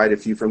have quite a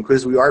few from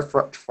because we are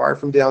far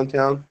from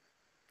downtown.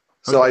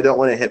 So Okay. I don't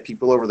want to hit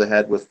people over the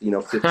head with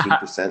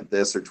 15%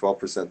 this or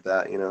 12%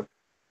 that.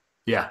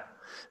 Yeah.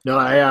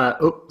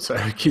 No,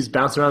 sorry, it keeps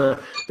bouncing around there.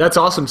 That's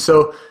awesome.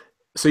 So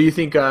you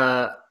think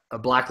a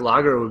black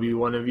lager would be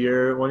one of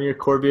your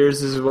core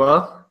beers as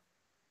well?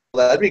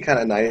 That'd be kind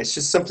of nice.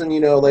 Just something,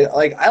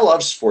 like I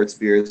love sports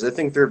beers. I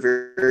think they're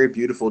very, very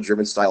beautiful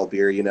German style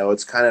beer.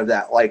 It's kind of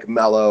that like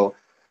mellow.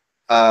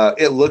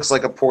 It looks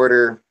like a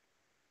porter,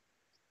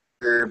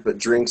 but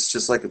drinks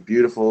just like a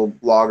beautiful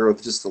lager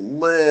with just a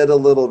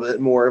little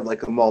bit more of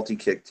like a malty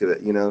kick to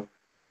it.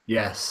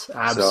 Yes, So,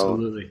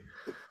 absolutely.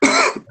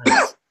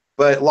 Nice.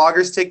 but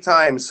lagers take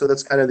time, so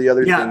that's kind of the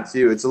other thing Yeah,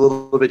 too. It's a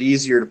little bit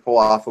easier to pull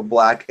off a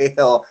black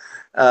ale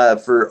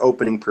for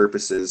opening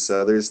purposes.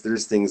 So there's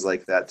things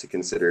like that to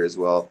consider as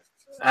well.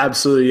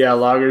 absolutely. Yeah,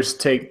 lagers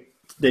take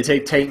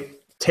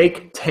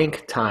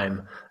tank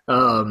time.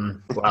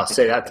 Wow,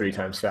 say that three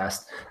times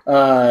fast.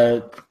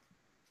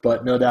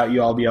 But no doubt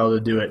you all be able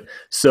to do it.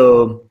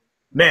 So,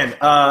 man,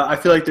 I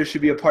feel like there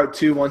should be a part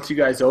two once you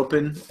guys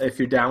open. If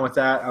you're down with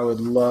that, I would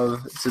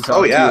love to Oh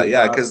talk to yeah, you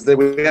yeah, because we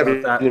about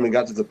haven't that. even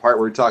got to the part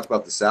where we talk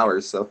about the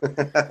sours. So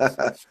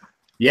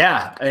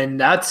Yeah, and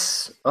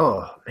that's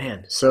oh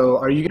man. So,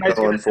 are you guys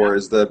going gonna for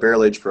is the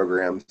barrel age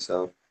program.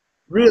 So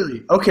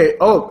really? Okay.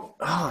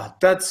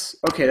 That's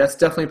okay. That's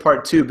definitely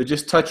part two. But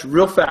just touch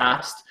real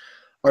fast.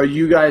 Are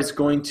you guys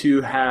going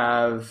to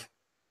have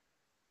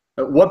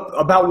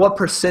what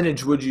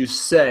percentage would you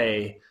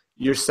say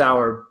your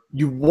sour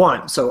you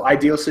want? So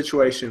ideal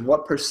situation,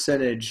 what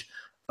percentage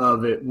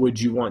of it would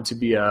you want to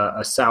be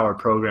a sour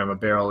program, a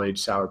barrel aged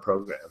sour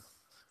program?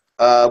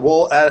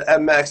 well,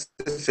 at max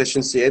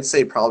efficiency, I'd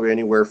say probably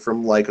anywhere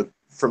from like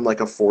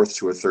a fourth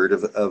to a third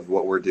of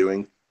what we're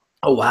doing.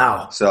 Oh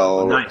wow. Oh,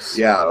 So nice.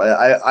 yeah,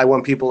 I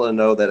want people to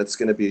know that it's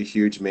going to be a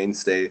huge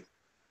mainstay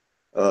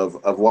of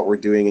what we're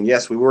doing. And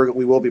yes, we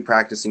will be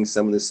practicing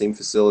some of the same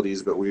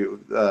facilities, but we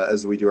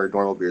as we do our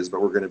normal beers,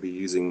 but we're going to be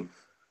using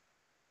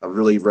a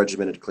really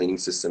regimented cleaning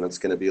system. It's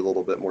going to be a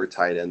little bit more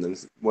tight end than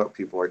what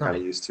people are kind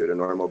Nice. of used to at a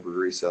normal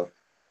brewery. So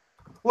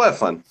we'll have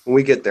fun when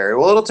we get there.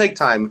 Well, it'll take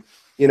time,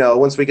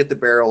 once we get the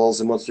barrels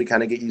and once we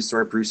kind of get used to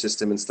our brew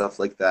system and stuff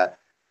like that.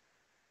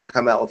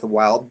 Come out with the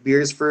wild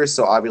beers first,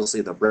 so obviously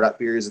the Brett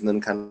beers, and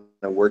then kind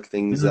of work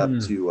things up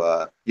Mm,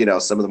 to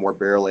some of the more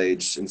barrel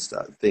aged and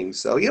stuff things.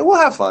 So yeah, we'll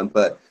have fun,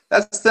 but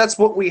that's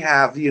what we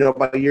have.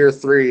 By year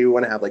three, we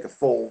want to have like a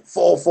full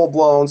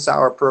blown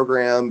sour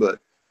program, but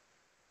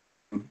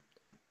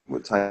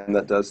what time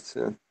that does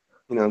to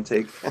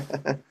take.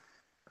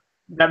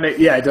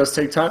 yeah, it does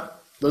take time.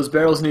 Those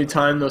barrels need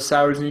time. Those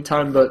sours need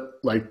time. But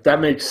like that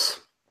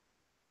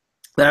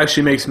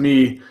actually makes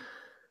me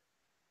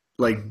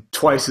like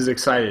twice as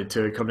excited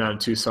to come down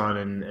to Tucson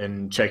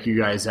and check you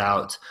guys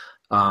out.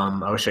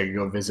 I wish I could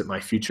go visit my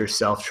future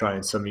self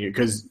trying some of you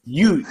because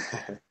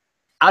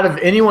out of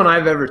anyone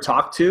I've ever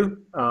talked to,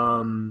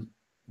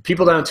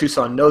 people down in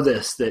Tucson know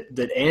this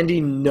that Andy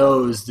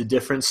knows the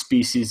different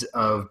species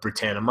of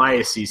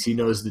Brettanomyces. He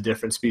knows the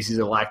different species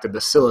of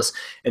Lactobacillus,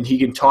 and he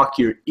can talk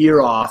your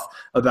ear off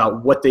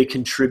about what they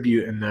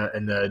contribute and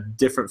the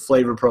different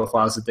flavor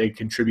profiles that they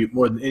contribute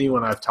more than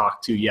anyone I've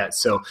talked to yet.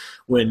 So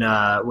when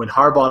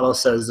Harbottle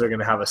says they're going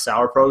to have a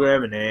sour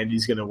program and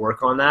Andy's going to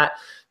work on that,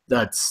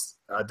 that's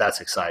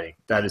exciting.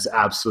 That is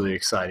absolutely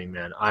exciting,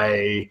 man.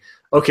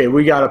 Okay,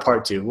 we got a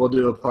part two. We'll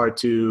do a part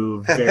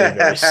two very,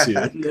 very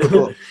soon.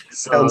 Cool.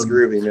 Sounds um,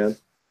 groovy, man.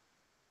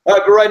 all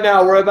right, but right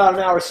now we're about an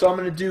hour, so I'm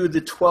going to do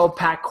the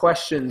 12-pack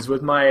questions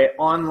with my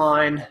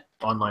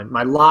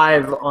my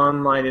live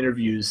online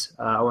interviews.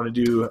 I want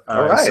to do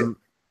All right. some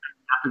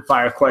rapid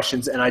fire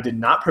questions, and I did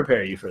not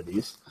prepare you for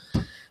these,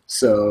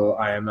 so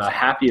I am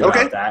happy about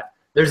Okay. that.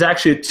 There's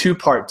actually a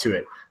two-part to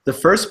it. The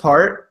first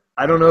part,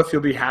 I don't know if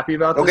you'll be happy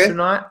about this or Okay.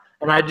 not,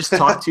 and I just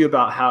talked to you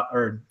about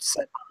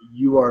said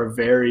you are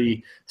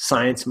very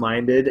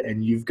science-minded,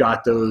 and you've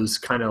got those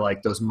kind of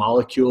like those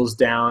molecules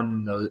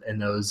down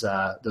and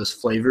those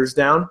flavors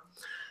down.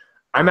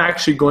 I'm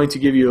actually going to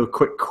give you a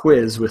quick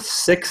quiz with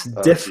six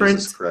Oh, Jesus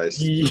different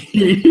Christ.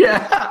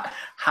 yeah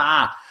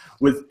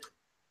with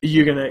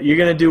you're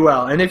gonna do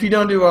well, and if you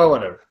don't do well,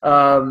 whatever.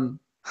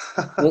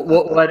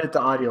 We'll edit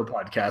the audio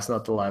podcast,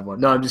 not the live one.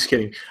 No, I'm just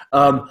kidding.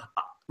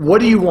 What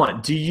do you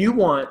want? Do you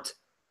want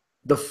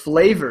the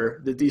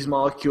flavor that these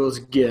molecules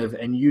give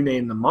and you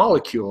name the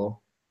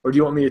molecule, or do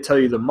you want me to tell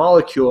you the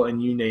molecule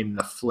and you name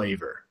the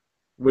flavor?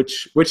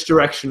 Which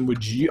direction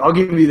would you? I'll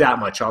give you that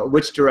much.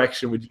 Which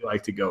direction would you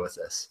like to go with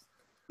this?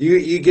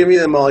 You give me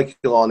the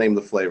molecule, I'll name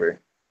the flavor.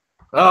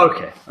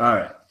 Okay, all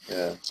right.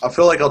 Yeah. I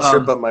feel like I'll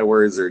trip Um, up my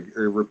words or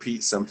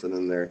repeat something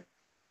in there.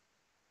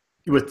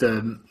 with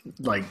the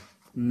like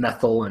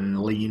methyl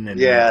and lean and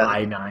Yeah.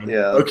 I9.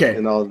 Yeah. Okay,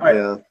 And I'll, all right.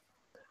 yeah.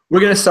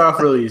 We're gonna start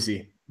off real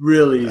easy.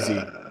 Real easy.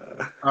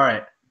 Uh, All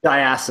right. oh,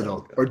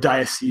 Diacetyl or God.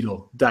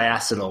 diacetyl.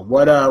 Diacetyl.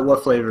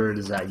 What flavor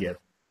does that give?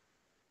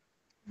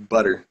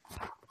 Butter.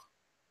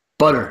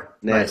 Butter.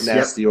 Nice. Yep.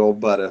 Nasty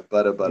old butter.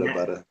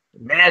 Butter.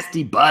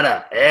 Nasty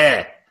butter.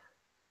 Eh.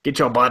 Get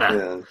your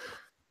butter.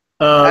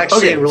 Yeah. Actually,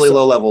 Okay. in really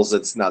low levels,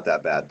 it's not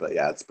that bad, but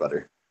yeah, it's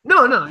butter.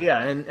 No, no,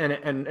 yeah,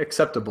 and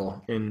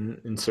acceptable in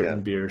Yeah,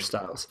 certain beer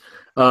styles.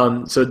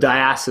 So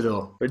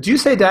diacetyl. Or do you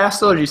say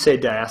diacetyl or do you say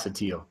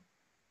diacetyl?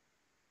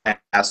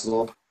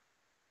 asshole.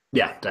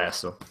 Yeah,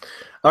 diacetyl.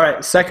 All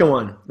right, second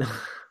one.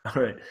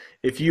 All right.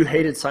 If you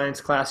hated science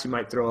class, you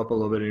might throw up a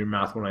little bit in your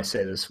mouth when I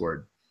say this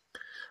word.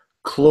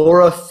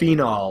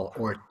 Chlorophenol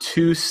or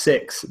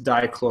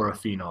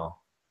 2,6-dichlorophenol.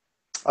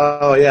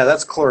 Oh yeah,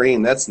 that's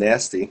chlorine. That's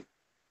nasty.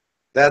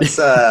 That's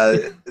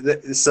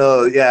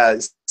so yeah,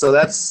 so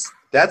that's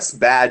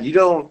bad. You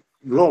don't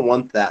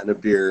want that in a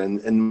beer.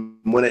 And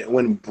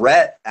when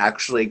Brett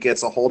actually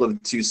gets a hold of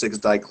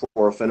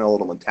 2,6-dichlorophenol,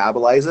 it'll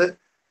metabolize it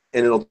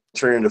and it'll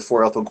turn into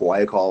 4-ethyl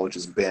guaiacol, which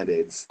is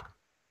band-aids.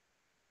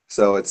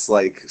 So it's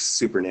like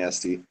super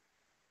nasty.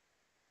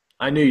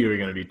 I knew you were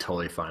going to be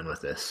totally fine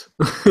with this.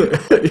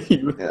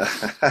 Yeah.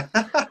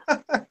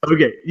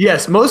 Okay.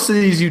 Yes, most of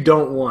these you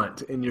don't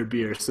want in your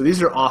beer. So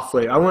these are off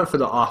flavor. I went for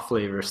the off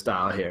flavor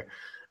style here.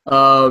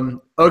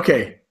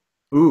 Okay.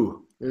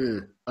 Ooh.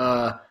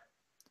 Ugh.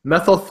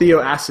 Methyl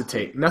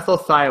thioacetate. Methyl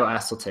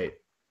thioacetate.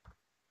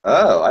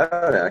 Oh, I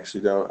don't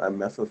actually don't. I'm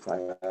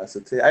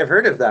methylthioacetate. I've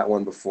heard of that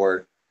one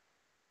before.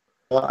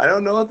 I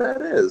don't know what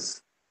that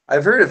is.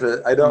 I've heard of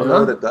it. I don't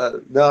know what No? it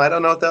does. No, I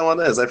don't know what that one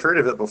is. I've heard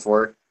of it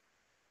before.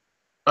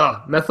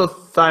 Oh, methyl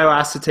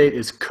thioacetate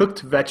is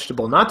cooked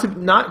vegetable,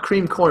 not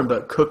cream corn,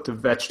 but cooked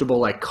vegetable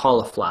like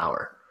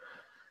cauliflower.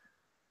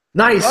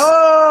 Nice.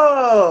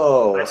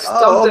 I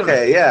stumped Oh, him.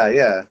 okay, yeah,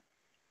 yeah.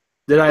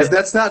 Did Is I?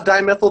 that's not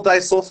dimethyl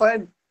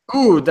disulfide?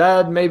 Ooh,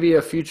 that may be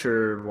a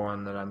future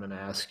one that I'm going to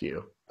ask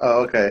you.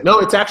 Oh, okay. No,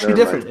 it's actually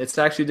Never different. mind. It's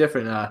actually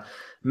different.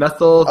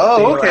 Methyl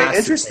Oh, okay. thioacetate.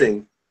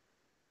 Interesting.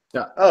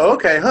 Yeah. Oh,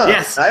 okay, huh?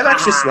 Yes. I've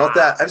actually smelt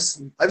Ah.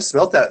 that. I've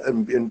smelt that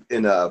in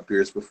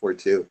beers before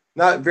too.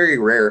 Not very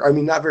rare. I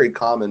mean, not very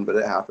common, but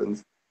it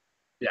happens.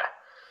 Yeah,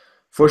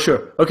 for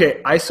sure. Okay,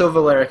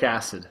 isovaleric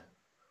acid.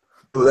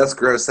 Oh, that's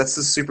gross. That's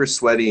the super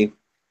sweaty.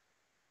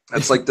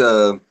 That's like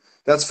the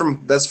that's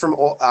from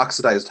all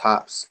oxidized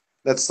hops.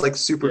 That's like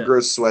super Yeah.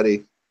 gross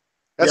sweaty.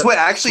 That's what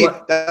Yep. actually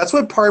Sweat. that's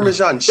what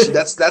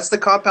that's the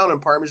compound in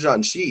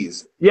Parmesan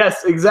cheese.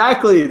 Yes,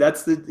 exactly.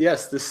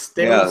 The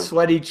stale Yeah.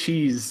 sweaty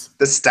cheese.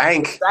 The The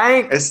stank.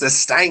 stank. It's the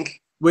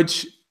stank.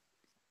 Which,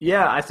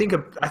 yeah, I think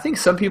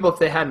some people, if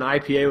they had an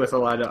IPA with a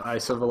lot of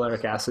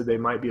isovaleric acid, they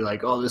might be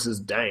like, "Oh, this is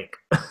dank,"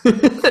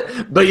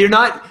 but you're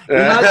not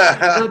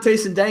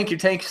tasting dank. You're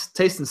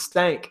tasting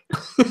stank.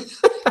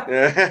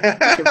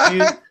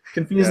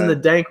 Confusing Yeah. the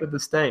dank with the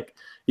stank.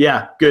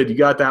 Yeah, good. You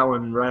got that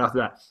one right off the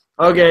bat.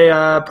 Okay,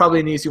 probably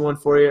an easy one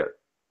for you.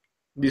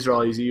 These are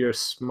all easy. You're a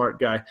smart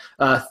guy.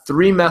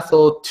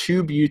 3-methyl,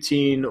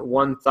 2-butene,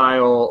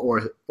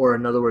 1-thiol, or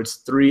in other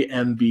words,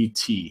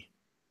 3-MBT.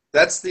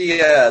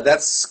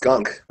 That's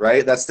skunk,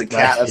 right? That's the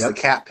Yep.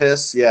 cat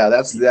piss. Yeah,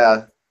 that's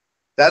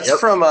Yep.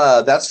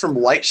 from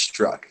light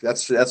struck.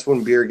 That's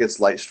when beer gets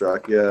light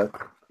struck. Yeah.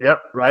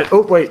 Yep. Right.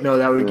 Oh, wait. No,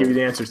 that would give Yeah. you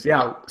the answers.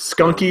 Yeah.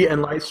 Skunky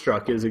and light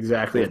struck is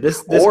exactly Yeah. it.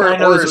 This guy Or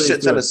knows a what he's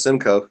shit ton of doing.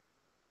 Simcoe.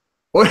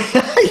 Or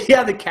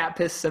yeah, the cat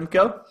piss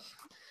Simcoe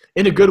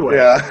in a good way. In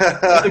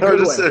Yeah, a good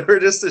way. we're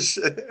just a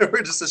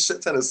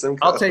shit ton of I'll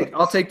Simcoe. take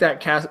I'll take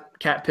that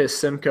cat piss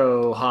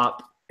Simcoe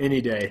hop any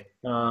day.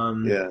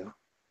 Yeah,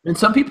 And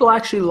some people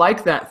actually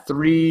like that right.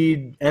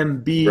 3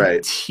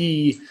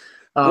 MBT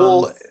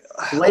Well,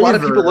 a lot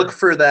of people look flavor.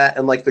 for that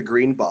in like the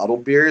green bottle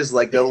beers.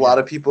 Like a Yeah. lot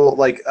of people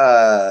like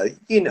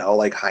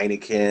like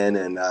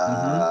Heineken and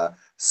Hmm.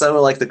 some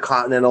of like the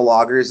Continental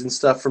lagers and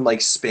stuff from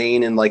like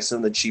Spain and like some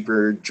of the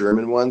cheaper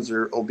German ones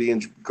will be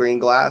in green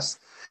glass.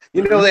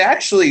 Hmm. They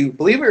actually,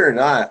 believe it or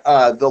not,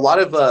 a lot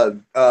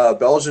of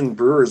Belgian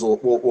brewers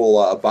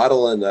will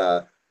bottle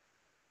in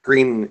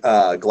green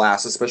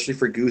glass, especially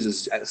for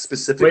gooses, Wait,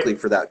 specifically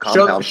for that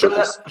show compound show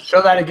purpose.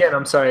 that again.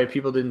 I'm sorry,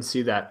 people didn't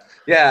see that.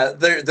 Yeah,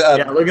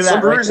 Yeah, look at some that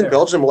right brewers in there.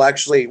 Belgium will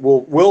actually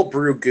will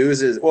brew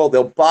gooses. Well,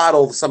 they'll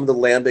bottle some of the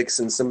lambics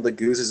and some of the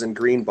gooses in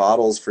green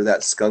bottles for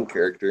that skunk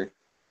character. Yeah.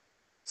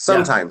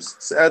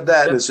 Sometimes that and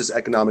Yep. it's just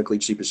economically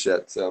cheap as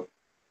shit. So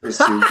there's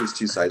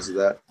two sides of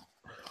that.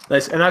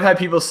 Nice. And I've had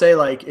people say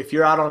like if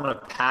you're out on a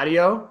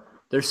patio,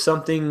 there's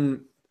something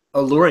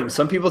alluring.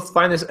 Some people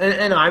find this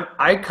and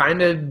I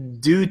kind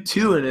of do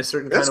too in a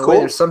certain kind That's of way.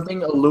 There's cool.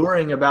 something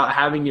alluring about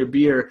having your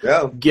beer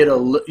Yeah, get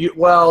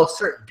well,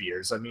 certain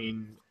beers. I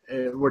mean,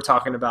 we're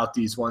talking about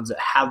these ones that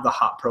have the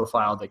hot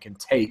profile that can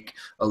take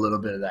a little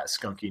bit of that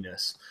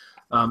skunkiness.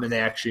 And they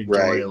actually enjoy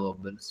right. a little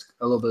bit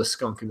of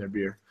skunk in their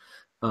beer.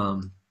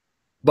 Um,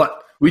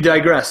 but we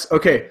digress.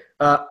 Okay,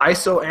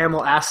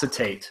 isoamyl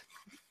acetate,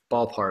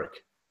 ballpark.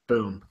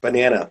 Boom.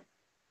 Banana.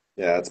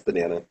 Yeah, it's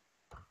banana.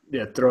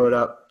 Yeah, throw it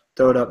up,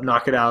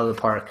 knock it out of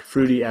the park.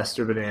 Fruity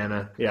ester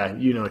banana. Yeah,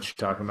 you know what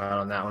you're talking about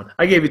on that one.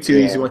 I gave you two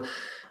easy Yeah. ones.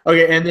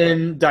 Okay, and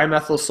then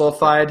dimethyl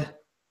sulfide,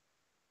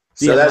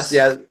 So that's DMS.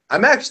 yeah.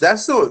 I'm actually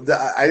that's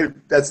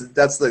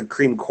the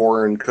cream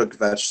corn cooked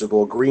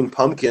vegetable. Green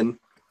pumpkin.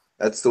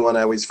 That's the one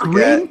I always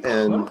forget. Green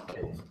And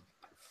pumpkin.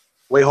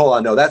 wait, hold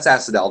on. No, that's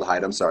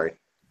acetaldehyde. I'm sorry.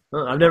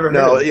 I've never heard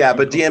No, of yeah, green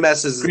but pumpkin.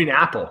 DMS is Green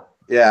apple.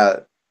 yeah.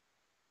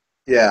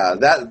 Yeah,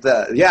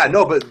 yeah,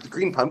 no, but the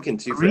green pumpkin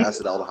too for Green?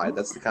 acetaldehyde.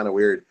 That's the kind of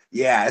weird.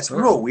 Yeah, it's Huh.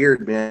 real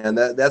weird, man.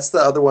 That's the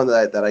other one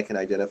that I can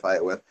identify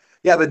it with.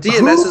 Yeah, but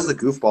DMS is Who the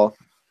goofball.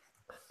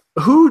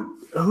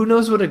 who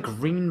knows what a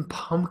green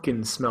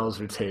pumpkin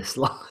smells or tastes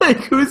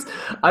like? Who's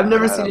I've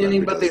never I seen don't know anything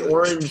who but does the that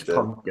orange shit.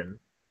 pumpkin.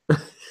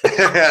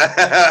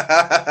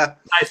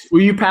 Nice.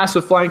 Will you pass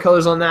with flying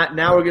colors on that?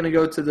 Now we're going to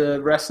go to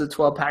the rest of the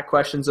 12 pack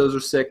questions. Those are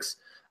six.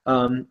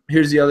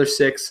 Here's the other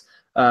six.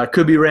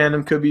 Could be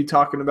random, could be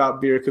talking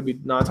about beer, could be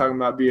not talking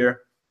about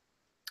beer.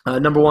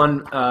 Number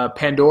one,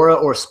 Pandora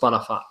or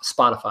Spotify?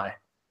 Spotify.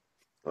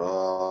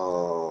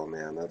 Oh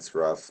man, that's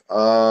rough.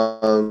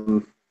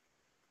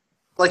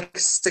 Like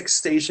six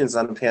stations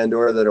on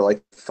Pandora that are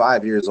like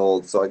 5 years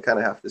old, so I kind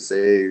of have to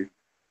say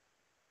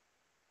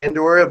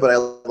Pandora, but I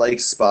like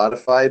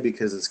Spotify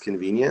because it's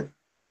convenient.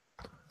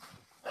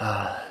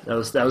 That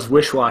was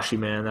wish washy,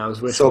 man. That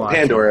was wish So washy.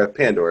 Okay, Pandora.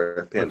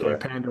 Pandora.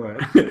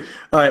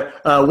 All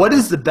right. What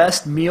is the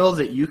best meal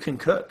that you can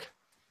cook?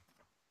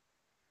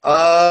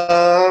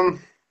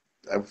 Um,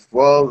 I've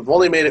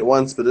only made it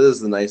once, but it is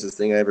the nicest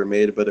thing I ever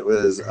made. But it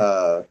was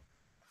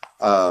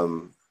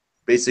um,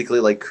 basically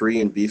like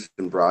Korean beef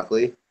and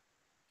broccoli.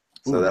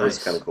 So Ooh, that was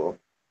kind nice. of cool.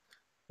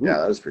 Yeah,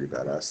 Ooh, that was pretty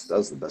badass. That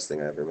was the best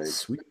thing I ever made.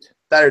 sweet.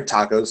 That or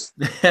tacos.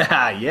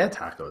 Yeah,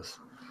 tacos.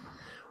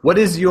 What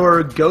is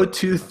your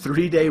go-to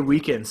 3-day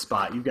weekend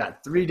spot? You've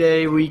got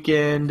 3-day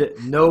weekend,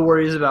 no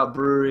worries about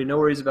brewery, no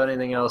worries about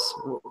anything else.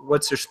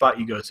 What's your spot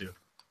you go to?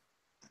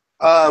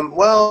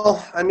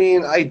 Well, I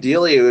mean,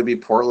 ideally it would be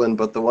Portland,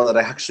 but the one that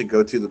I actually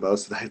go to the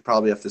most, I'd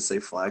probably have to say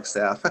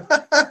Flagstaff.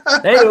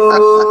 Hey,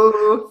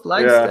 Yeah,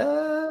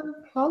 Flagstaff,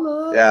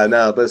 holla. yeah,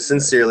 no, but Nice.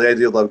 sincerely, I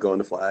do love going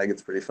to Flag.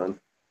 It's pretty fun.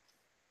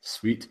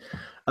 Sweet.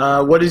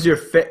 What is your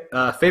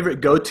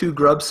favorite go-to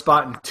grub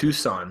spot in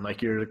Tucson?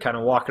 Like you're kind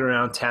of walking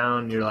around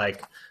town, you're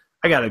like,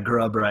 I got a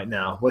grub right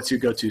now. What's your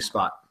go-to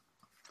spot?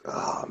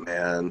 Oh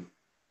man,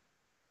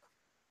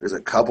 there's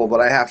a couple, but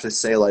I have to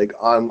say, like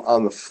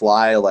on the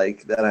fly,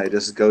 like that I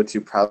just go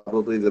to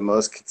probably the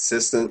most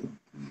consistent.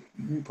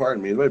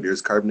 Pardon me, my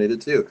beer's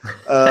carbonated too.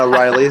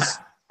 Riley's.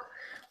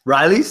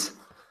 Riley's?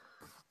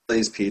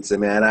 Riley's Pizza,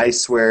 man. I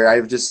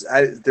swear,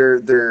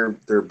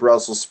 their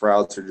Brussels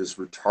sprouts are just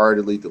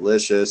retardedly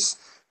delicious.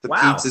 The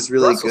Wow, pizza's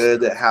really Brussels good.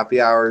 The sprouts. happy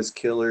hour is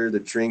killer.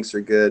 The drinks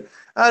are good.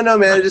 I don't know,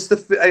 man. It just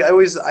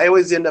Nice. I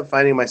always end up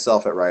finding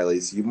myself at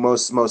Riley's.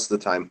 Most of the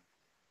time.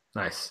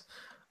 Nice.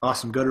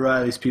 Awesome. Go to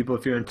Riley's, people,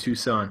 if you're in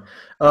Tucson.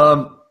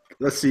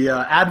 Let's see,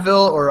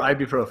 Advil or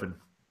ibuprofen?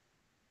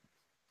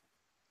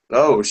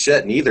 Oh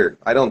shit, neither.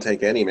 I don't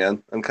take any,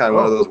 man. I'm kind of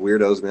one of those Oh,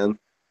 weirdos, man.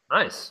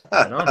 nice.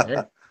 Right on.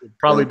 Hey,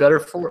 probably Yeah. better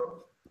for it.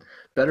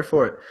 Better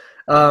for it.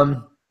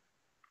 All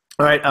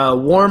right.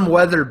 Warm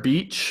weather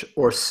beach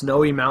or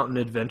snowy mountain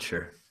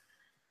adventure?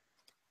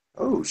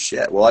 Oh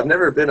shit. Well, I've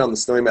never been on the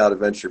Snowy Mountain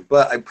Adventure,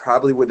 but I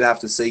probably would have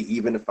to say,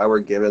 even if I were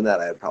given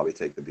that, I'd probably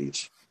take the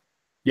beach.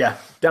 Yeah,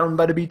 down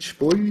by the beach,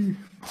 boy.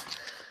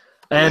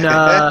 And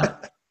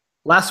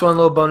last one,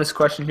 little bonus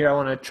question here. I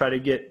want to try to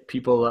get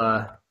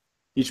people,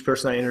 each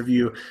person I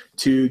interview,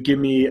 to give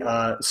me.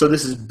 So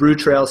this is brew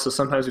trail. So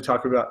sometimes we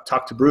talk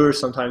to brewers.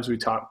 Sometimes we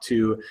talk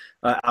to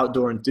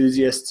outdoor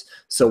enthusiasts.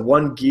 So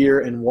one gear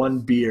and one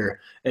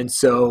beer. And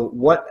so,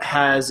 what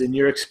has, in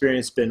your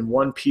experience, been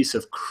one piece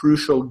of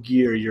crucial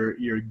gear,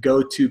 your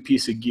go-to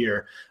piece of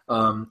gear,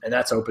 and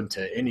that's open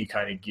to any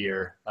kind of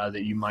gear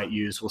that you might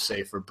use. We'll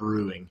say for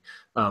brewing.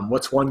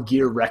 What's one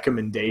gear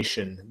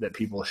recommendation that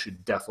people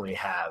should definitely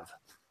have?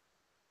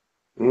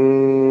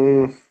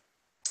 Mm,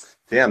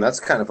 damn, that's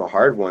kind of a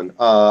hard one.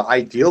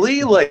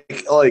 Ideally,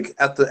 like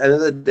at the end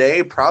of the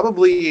day,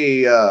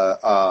 probably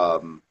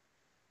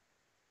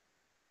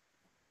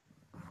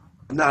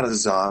not a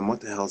Zom.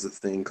 What the hell's the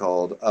thing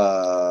called?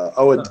 A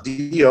Huh.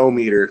 DO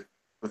meter.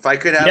 If I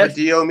could have a Yes.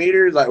 DO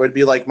meter, that would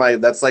be like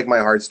that's like my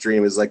heart's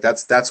dream. Is like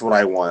that's what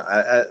I want.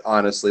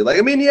 Honestly, like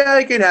I mean, yeah,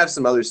 I could have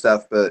some other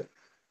stuff, but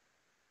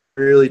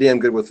really damn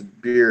good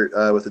with beer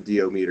with a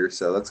DO meter.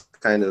 So that's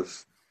kind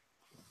of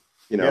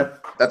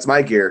Yep. that's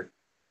my gear.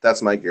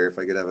 That's my gear. If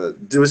I could have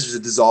it was just a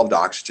dissolved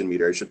oxygen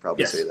meter. I should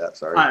probably say Yes. that.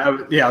 Sorry.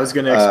 Yeah, I was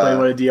going to explain Uh,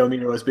 what a DO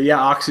meter was, but yeah,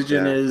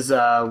 oxygen yeah, is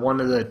one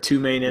of the two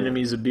main yeah,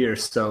 enemies of beer.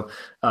 So,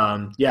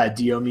 yeah,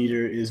 DO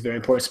meter is very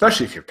important,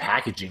 especially if you're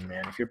packaging,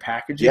 man. If you're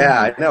packaging,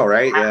 yeah. you I know,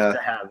 right? have Yeah.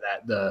 to have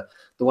that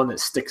the one that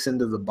sticks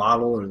into the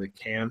bottle or the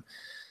can.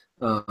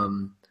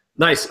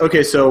 Nice.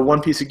 Okay, so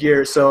one piece of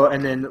gear. So,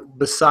 and then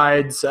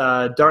besides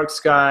Dark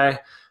Sky,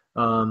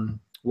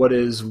 what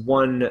is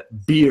one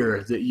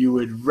beer that you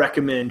would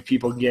recommend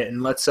people get?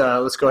 And let's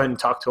go ahead and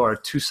talk to our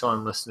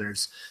Tucson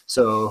listeners.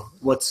 So,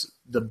 what's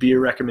the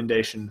beer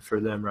recommendation for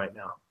them right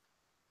now?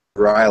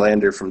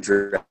 Rylander from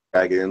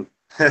Dragoon.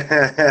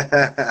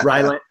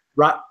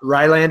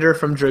 Rylander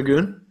from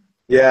Dragoon.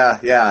 Yeah,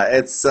 yeah.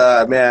 It's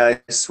man,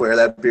 I swear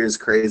that beer is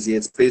crazy.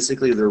 It's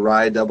basically the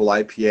rye double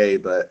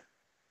IPA, but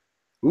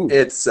Ooh,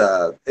 it's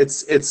a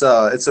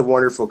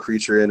wonderful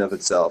creature in of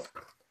itself.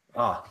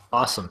 oh,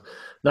 awesome,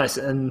 nice.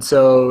 And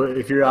so,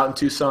 if you're out in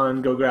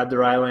Tucson, go grab the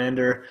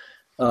Rylander.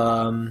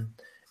 Um,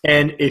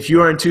 And if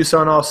you are in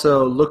Tucson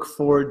also, look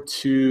forward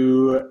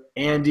to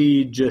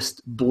Andy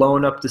just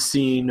blowing up the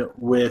scene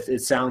with,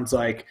 it sounds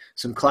like,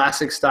 some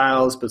classic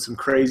styles, but some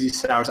crazy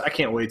sours. I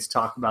can't wait to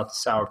talk about the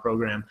sour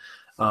program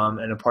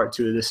and a part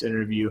two of this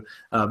interview.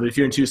 But if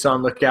you're in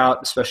Tucson, look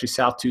out, especially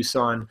South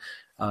Tucson.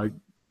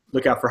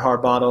 Look out for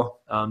Harbottle.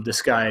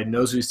 This guy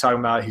knows what he's talking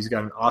about. He's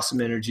got an awesome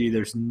energy.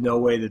 There's no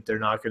way that they're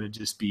not going to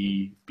just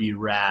be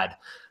rad.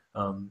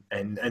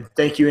 And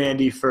thank you,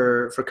 Andy,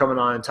 for coming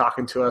on and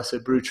talking to us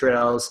at Brew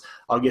Trails.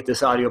 I'll get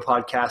this audio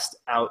podcast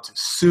out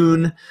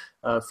soon.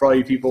 For all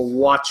you people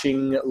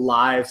watching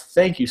live,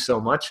 thank you so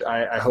much.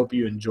 I hope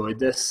you enjoyed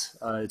this.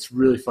 It's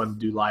really fun to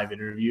do live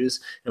interviews.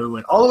 And we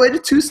went all the way to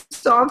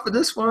Tucson for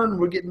this one.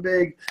 We're getting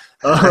big.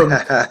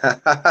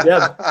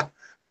 Yeah.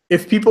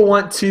 If people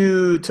want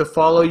to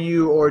follow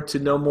you or to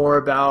know more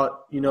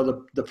about,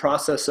 the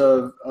process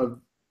of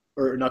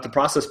or not the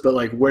process, but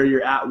like where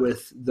you're at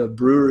with the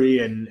brewery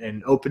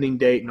and opening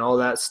date and all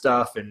that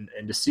stuff, and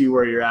to see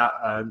where you're at,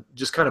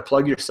 just kind of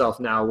plug yourself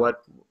now.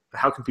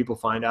 How can people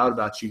find out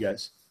about you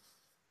guys?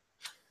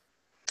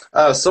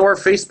 So our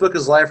Facebook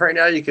is live right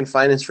now. You can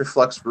find us for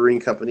Flux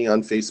Brewing Company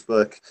on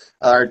Facebook.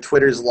 Our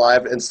Twitter's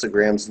live,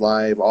 Instagram's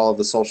live. All of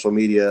the social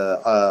media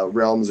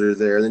realms are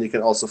there. And then you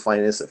can also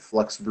find us at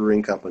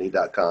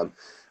fluxbrewingcompany.com.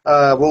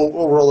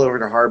 We'll roll over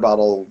to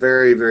Harbottle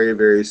very, very,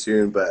 very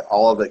soon, but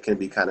all of it can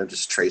be kind of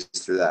just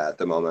traced through that at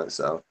the moment.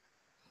 So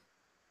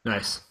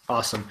nice.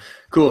 Awesome.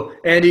 Cool.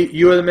 Andy,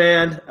 you are the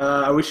man.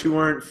 I wish you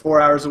weren't 4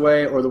 hours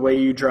away, or the way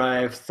you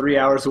drive 3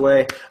 hours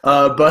away.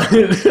 But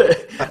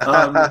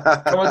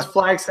come on to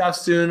Flagstaff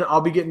soon.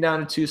 I'll be getting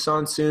down to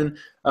Tucson soon.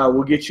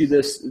 We'll get you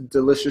this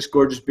delicious,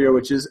 gorgeous beer,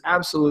 which is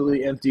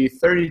absolutely empty.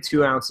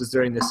 32 ounces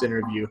during this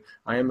interview.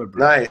 I am a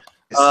brewer.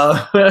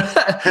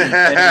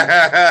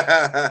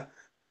 Nice.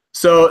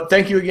 So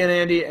thank you again,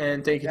 Andy,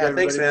 and thank you to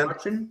everybody thanks, man.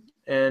 watching.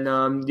 And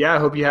I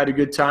hope you had a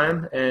good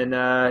time. And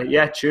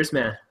cheers,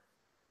 man.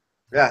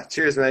 Yeah,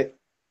 cheers, mate.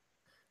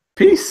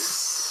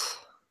 Peace.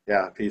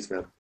 Yeah, peace,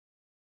 man.